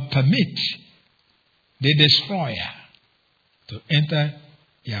he will not permit the destroyer to enter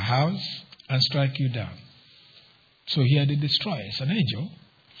your house and strike you down. So here the destroyer is an angel.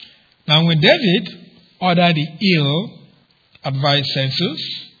 Now when David ordered the ill-advised census,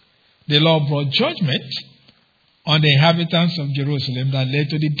 the Lord brought judgment on the inhabitants of Jerusalem that led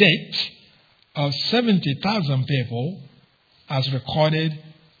to the death of 70,000 people, as recorded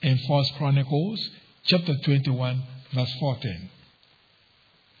in 1 Chronicles chapter 21, verse 14.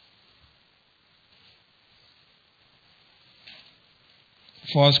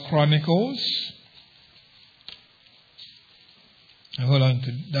 First Chronicles, hold on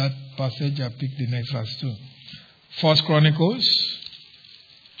to that passage, I'll pick the next verse too. First Chronicles,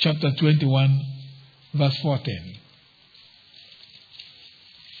 chapter 21, verse 14.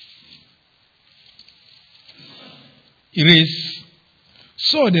 It reads,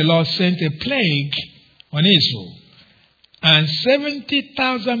 so the Lord sent a plague on Israel, and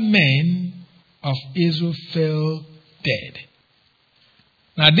 70,000 men of Israel fell dead.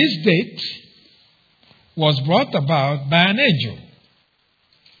 Now this death was brought about by an angel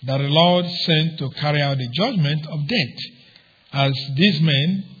that the Lord sent to carry out the judgment of death, as these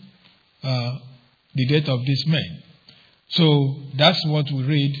men, the death of these men. So that's what we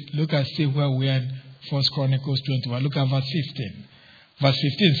read. Look at see where we are in 1 Chronicles 21. Look at verse 15. Verse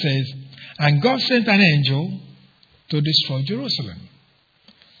 15 says, and God sent an angel to destroy Jerusalem.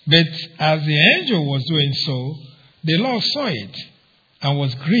 But as the angel was doing so, the Lord saw it and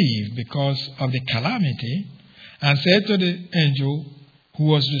was grieved because of the calamity, and said to the angel who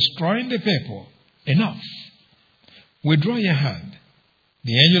was destroying the people, enough, withdraw your hand.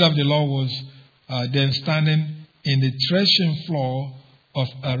 The angel of the Lord was them standing in the threshing floor of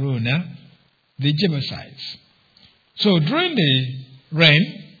Araunah, the Jebusites. So during the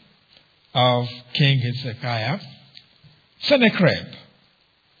reign of King Hezekiah, Sennacherib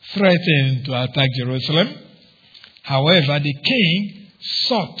threatened to attack Jerusalem. However, the king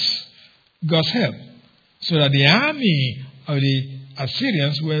sought God's help, so that the army of the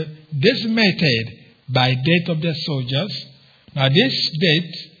Assyrians were decimated by death of their soldiers. Now this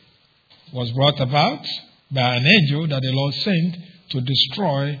death was brought about by an angel that the Lord sent to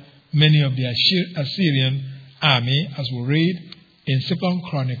destroy many of the Assyrian army, as we read in 2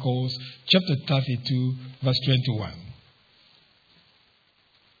 Chronicles chapter 32, verse 21.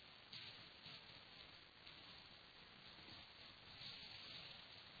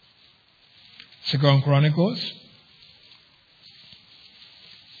 Second Chronicles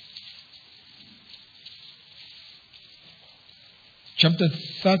chapter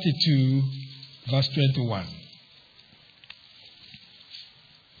 32, verse 21.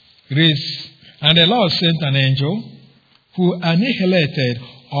 It is, and the Lord sent an angel who annihilated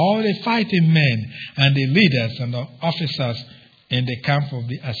all the fighting men and the leaders and the officers in the camp of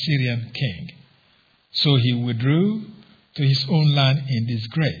the Assyrian king. So he withdrew to his own land in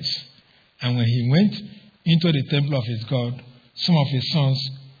disgrace. And when he went into the temple of his God, some of his sons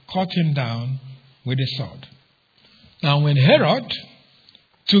cut him down with a sword. Now when Herod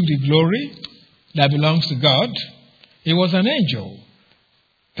took the glory that belongs to God, it was an angel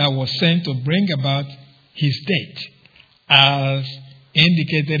that was sent to bring about his death, as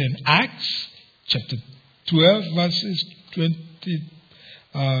indicated in Acts chapter 12, verses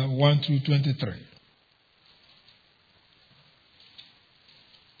 21 through 23.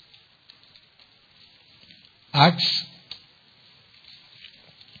 Acts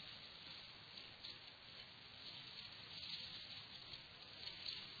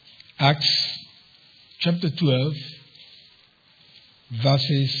chapter 12,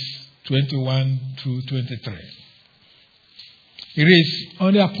 verses 21 through 23. It is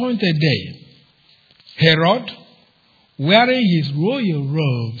on the appointed day, Herod, wearing his royal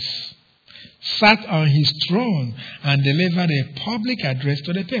robes, sat on his throne and delivered a public address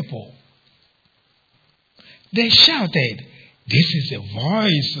to the people. They shouted, "This is the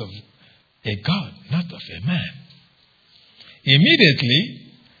voice of a God, not of a man." Immediately,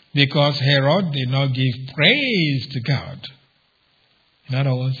 because Herod did not give praise to God, in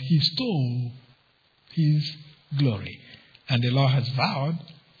other words, he stole his glory. And the Lord has vowed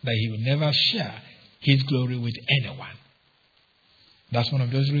that he will never share his glory with anyone. That's one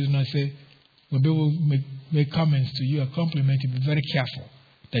of those reasons I say, when people make comments to you or compliment you, be very careful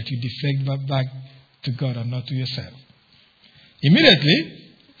that you deflect back to God and not to yourself.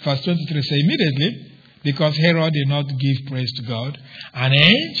 Immediately, verse 23 says, immediately, because Herod did not give praise to God, an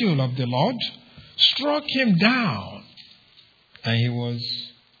angel of the Lord struck him down, and he was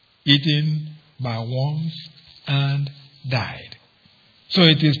eaten by worms and died. So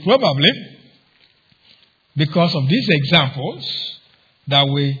it is probably because of these examples that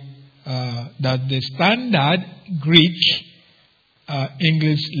that the standard Greek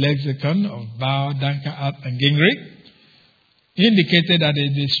English lexicon of Bauer, Danker, Alt, and Gingrich indicated that the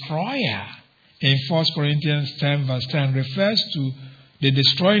destroyer in 1 Corinthians 10 verse 10 refers to the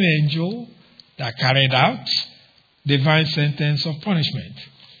destroying angel that carried out divine sentence of punishment.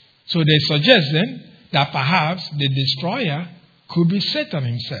 So they suggest then that perhaps the destroyer could be Satan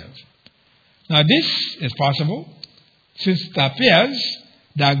himself. Now this is possible since it appears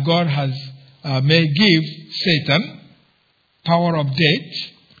that God has may give Satan power of death,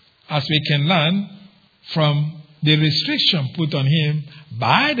 as we can learn from the restriction put on him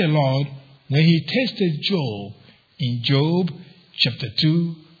by the Lord when he tested Job in Job chapter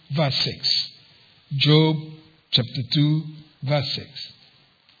 2 verse 6. Job chapter 2 verse 6.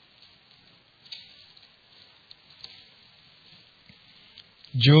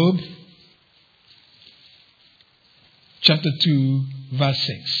 Job chapter 2 verse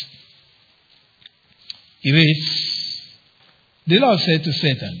 6. It is, the Lord said to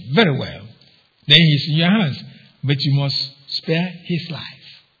Satan, "Very well, then he is in your hands, but you must spare his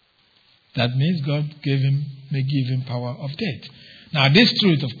life." That means God may give him power of death. Now this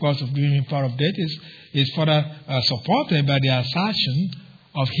truth, of course, of giving him power of death is further supported by the assertion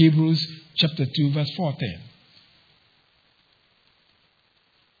of Hebrews chapter 2 verse 14.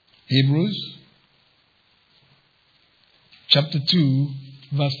 Hebrews chapter 2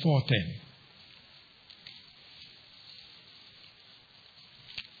 verse 14.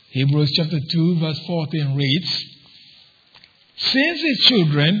 Hebrews chapter 2 verse 14 reads, "Since the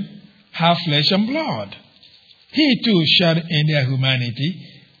children have flesh and blood, he too shared in their humanity,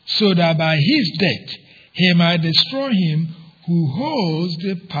 so that by his death he might destroy him who holds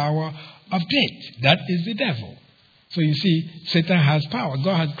the power of death. That is the devil. So you see, Satan has power.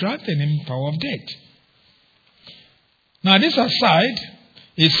 God has granted him power of death. Now this aside,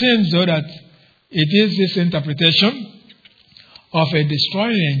 it seems though that it is this interpretation of a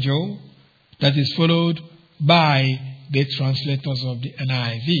destroying angel that is followed by the translators of the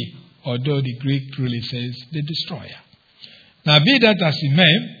NIV, although the Greek truly says the destroyer. Now be that as it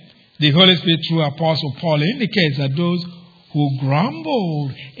may, the Holy Spirit through Apostle Paul indicates that those who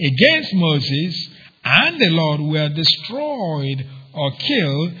grumbled against Moses and the Lord were destroyed or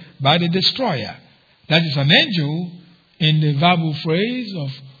killed by the destroyer. That is an angel in the verbal phrase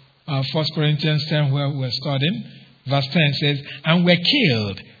of 1 Corinthians 10 where we're studying. Verse 10 says, and were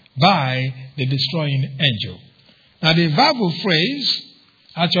killed by the destroying angel. Now the verbal phrase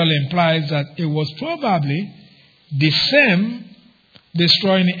actually implies that it was probably the same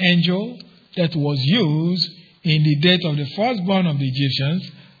destroying angel that was used in the death of the firstborn of the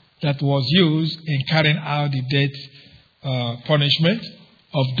Egyptians, that was used in carrying out the death punishment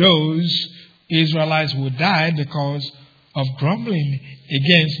of those Israelites who died because of grumbling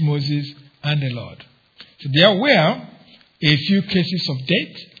against Moses and the Lord. So there were a few cases of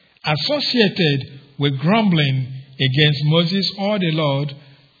death associated with grumbling against Moses or the Lord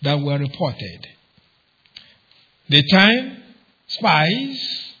that were reported. The time spies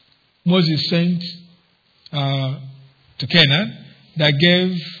Moses sent to Canaan that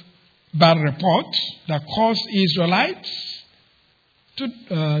gave bad reports that caused Israelites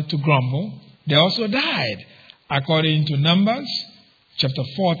to grumble. They also died, according to Numbers chapter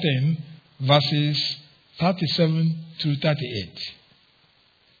 14, verses 37 through 38.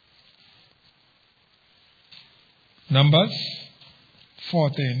 Numbers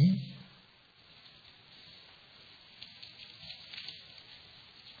 14,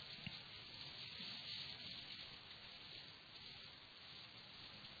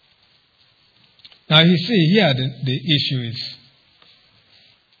 now you see here the issue is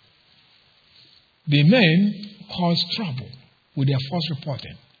the men caused trouble with their false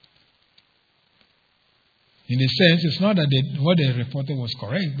reporting. In the sense, it's not that what they reported was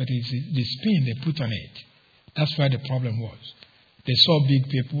correct, but it's the spin they put on it. That's where the problem was. They saw big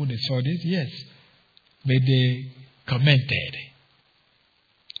people, they saw this, yes, but they commented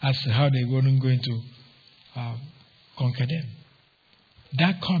as to how they weren't going to conquer them.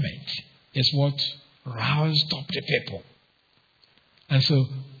 That comment is what roused up the people. And so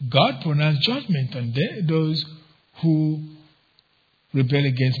God pronounced judgment on those who rebel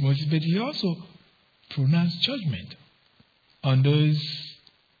against Moses, but he also pronounced judgment on those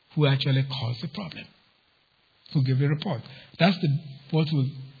who actually caused the problem, who gave the report. That's what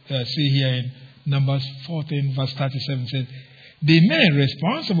we see here in Numbers 14, verse 37 says, the men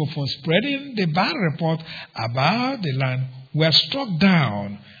responsible for spreading the bad report about the land were struck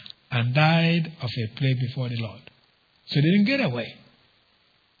down and died of a plague before the Lord. So they didn't get away.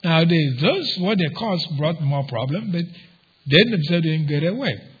 Now, those what they caused brought more problem, but they themselves didn't get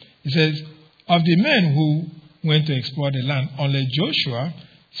away. It says, of the men who went to explore the land, only Joshua,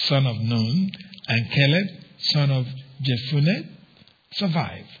 son of Nun, and Caleb, son of Jephunneh,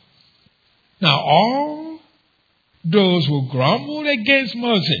 survived. Now, all those who grumbled against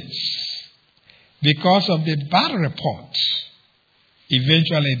Moses because of the bad report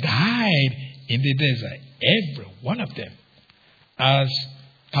eventually died in the desert. Every one of them, as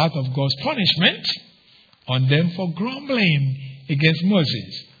part of God's punishment on them for grumbling against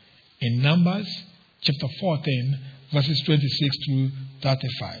Moses. In Numbers chapter 14, verses 26 through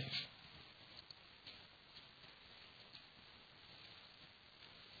 35.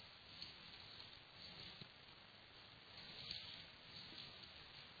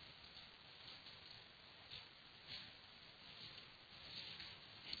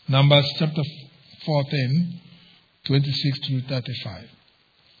 Numbers chapter 14, 26 through 35.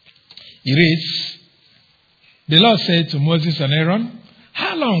 It reads, the Lord said to Moses and Aaron,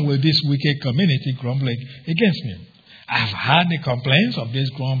 how long will this wicked community grumble against me? I have heard the complaints of these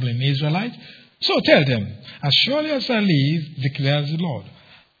grumbling Israelites. So tell them, as surely as I live, declares the Lord,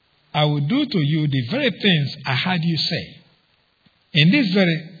 I will do to you the very things I heard you say. In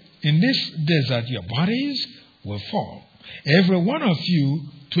this desert your bodies will fall. Every one of you,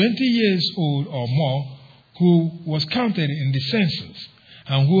 20 years old or more, who was counted in the census,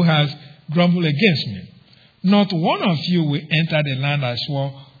 and who has grumbled against me. Not one of you will enter the land I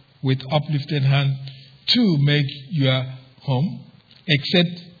swore with uplifted hand to make your home,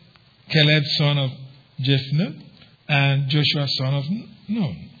 except Caleb, son of Jephunneh, and Joshua, son of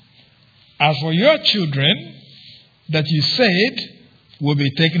Nun. As for your children that you said will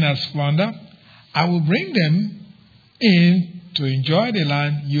be taken as plunder. I will bring them in to enjoy the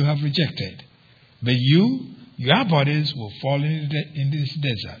land you have rejected. But your bodies will fall in this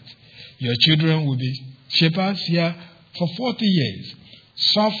desert. Your children will be shepherds here for 40 years,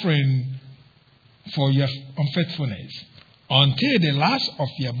 suffering for your unfaithfulness, until the last of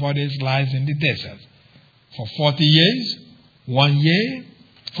your bodies lies in the desert. For 40 years, 1 year,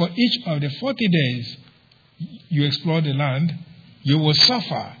 for each of the 40 days you explore the land, you will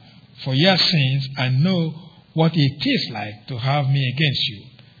suffer for your sins and know what it is like to have me against you.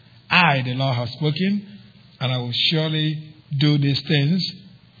 I, the Lord, have spoken, and I will surely do these things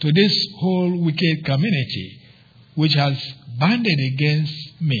to this whole wicked community which has banded against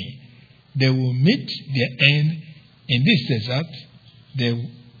me. They will meet their end in this desert.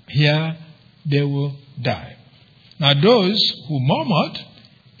 Here they will die. Now those who murmured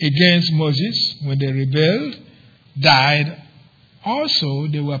against Moses when they rebelled died. Also,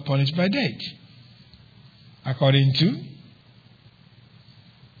 they were punished by death. According to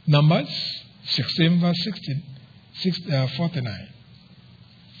Numbers 16 verse 49.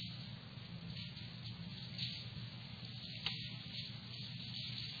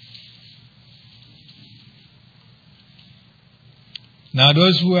 Now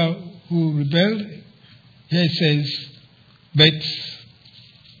those who rebelled, here it says, but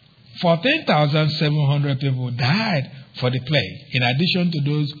 14,700 people died for the plague, in addition to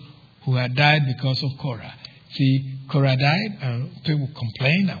those who had died because of Korah. See, Korah died, and people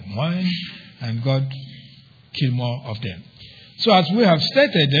complained and whined, and God killed more of them. So as we have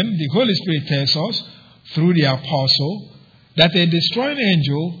stated them, the Holy Spirit tells us, through the apostle, that a destroying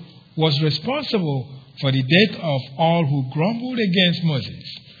angel was responsible for the death of all who grumbled against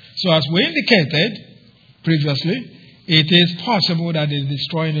Moses. So as we indicated previously, it is possible that the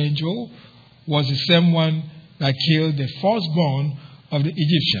destroying angel was the same one that killed the firstborn of the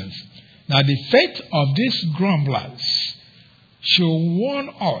Egyptians. Now the fate of these grumblers should warn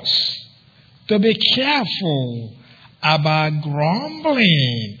us to be careful about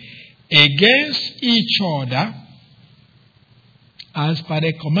grumbling against each other as per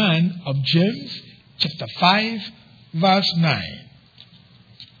the command of James chapter 5 verse 9.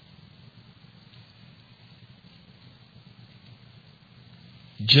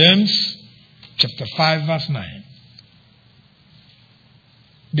 James chapter 5 verse 9.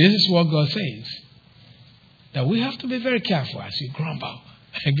 This is what God says. That we have to be very careful as we grumble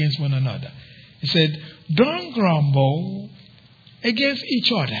against one another. He said, don't grumble against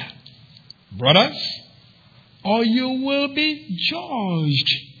each other, brothers, or you will be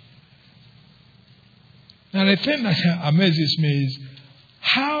judged. Now the thing that amazes me is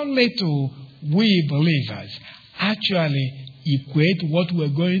how little we believers actually equate what we're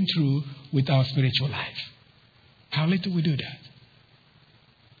going through with our spiritual life. How little we do that.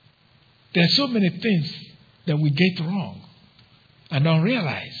 There are so many things that we get wrong and don't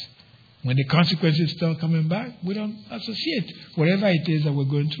realize. When the consequences start coming back, we don't associate whatever it is that we're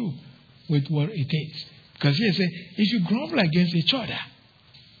going through with what it is. Because here it says, if you grumble against each other,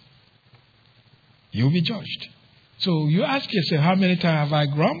 you'll be judged. So you ask yourself, how many times have I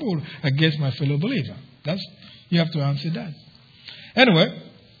grumbled against my fellow believer? You have to answer that. Anyway,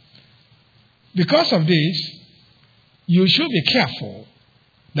 because of this, you should be careful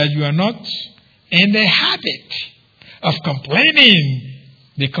that you are not in the habit of complaining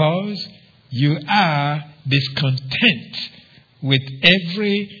because you are discontent with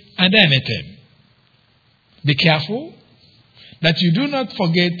every and anything. Be careful that you do not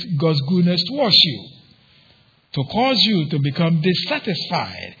forget God's goodness towards you, to cause you to become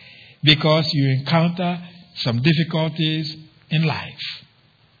dissatisfied because you encounter some difficulties in life.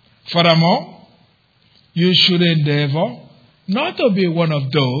 Furthermore, you should endeavor not to be one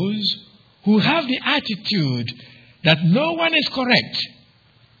of those who have the attitude that no one is correct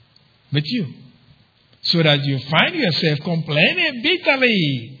but you, so that you find yourself complaining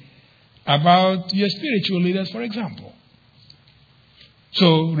bitterly about your spiritual leaders, for example.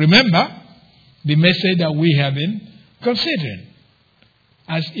 So remember the message that we have been considering,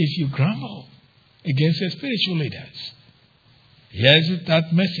 as if you grumble against your spiritual leaders. Here's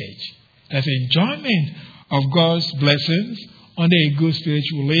that message. That enjoyment of God's blessings under a good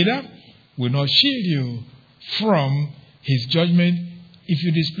spiritual leader will not shield you from his judgment if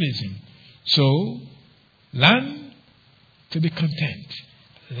you displease him. So, learn to be content.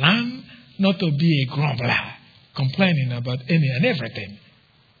 Learn not to be a grumbler, complaining about any and everything.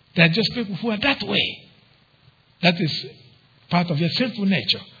 There are just people who are that way. That is part of your sinful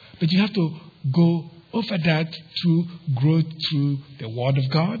nature. But you have to go over that through growth through the Word of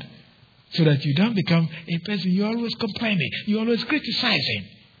God So that you don't become a person, you're always complaining, you're always criticizing.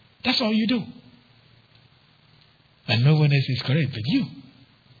 That's all you do. And no one else is correct but you.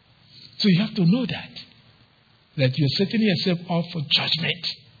 So you have to know that you're setting yourself up for judgment.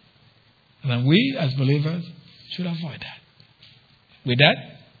 And we as believers should avoid that. With that,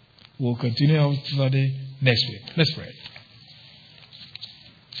 we'll continue our study next week. Let's pray.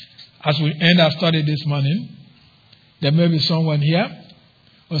 As we end our study this morning, there may be someone here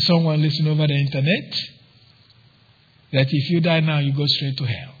or someone listening over the internet that if you die now, you go straight to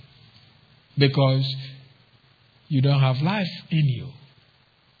hell because you don't have life in you,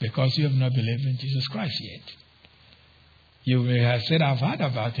 because you have not believed in Jesus Christ yet. You may have said, I've heard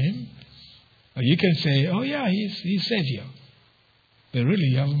about him. Or you can say, oh yeah, he's Savior. But really,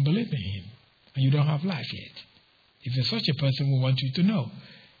 you haven't believed in him. And you don't have life yet. If you're such a person, we want you to know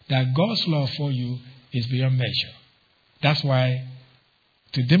that God's love for you is beyond measure. That's why,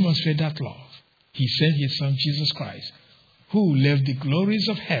 to demonstrate that love, he sent his son Jesus Christ, who left the glories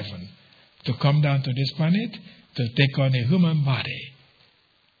of heaven to come down to this planet to take on a human body.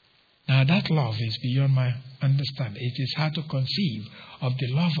 Now that love is beyond my understanding. It is hard to conceive of the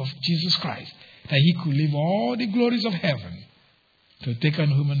love of Jesus Christ, that he could leave all the glories of heaven to take on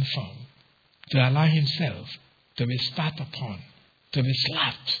human form, to allow himself to be spat upon, to be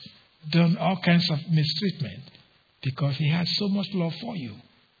slapped, done all kinds of mistreatment, because he has so much love for you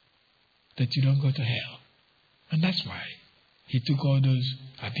that you don't go to hell. And that's why he took all those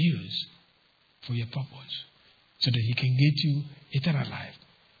abuse for your purpose, so that he can get you eternal life.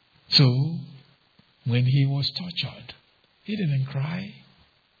 So, when he was tortured, he didn't cry.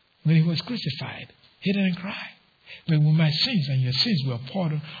 When he was crucified, he didn't cry. But when my sins and your sins were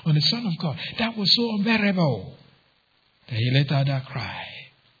poured on the Son of God, that was so unbearable that he let out that cry,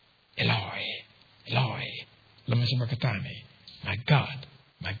 Eloi, Eloi, lama sabachthani, my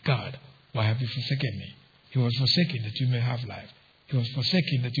God, why have you forsaken me? He was forsaken that you may have life. He was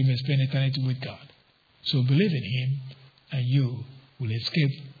forsaken that you may spend eternity with God. So believe in him and you will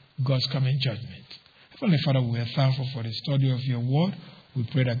escape God's coming judgment. Heavenly Father, we are thankful for the study of your word. We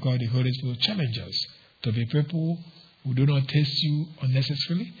pray that God, the Holy Spirit, will challenge us to be people who do not test you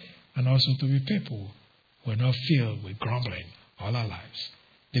unnecessarily, and also to be people who are not filled with grumbling all our lives.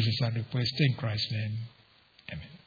 This is our request in Christ's name. Amen.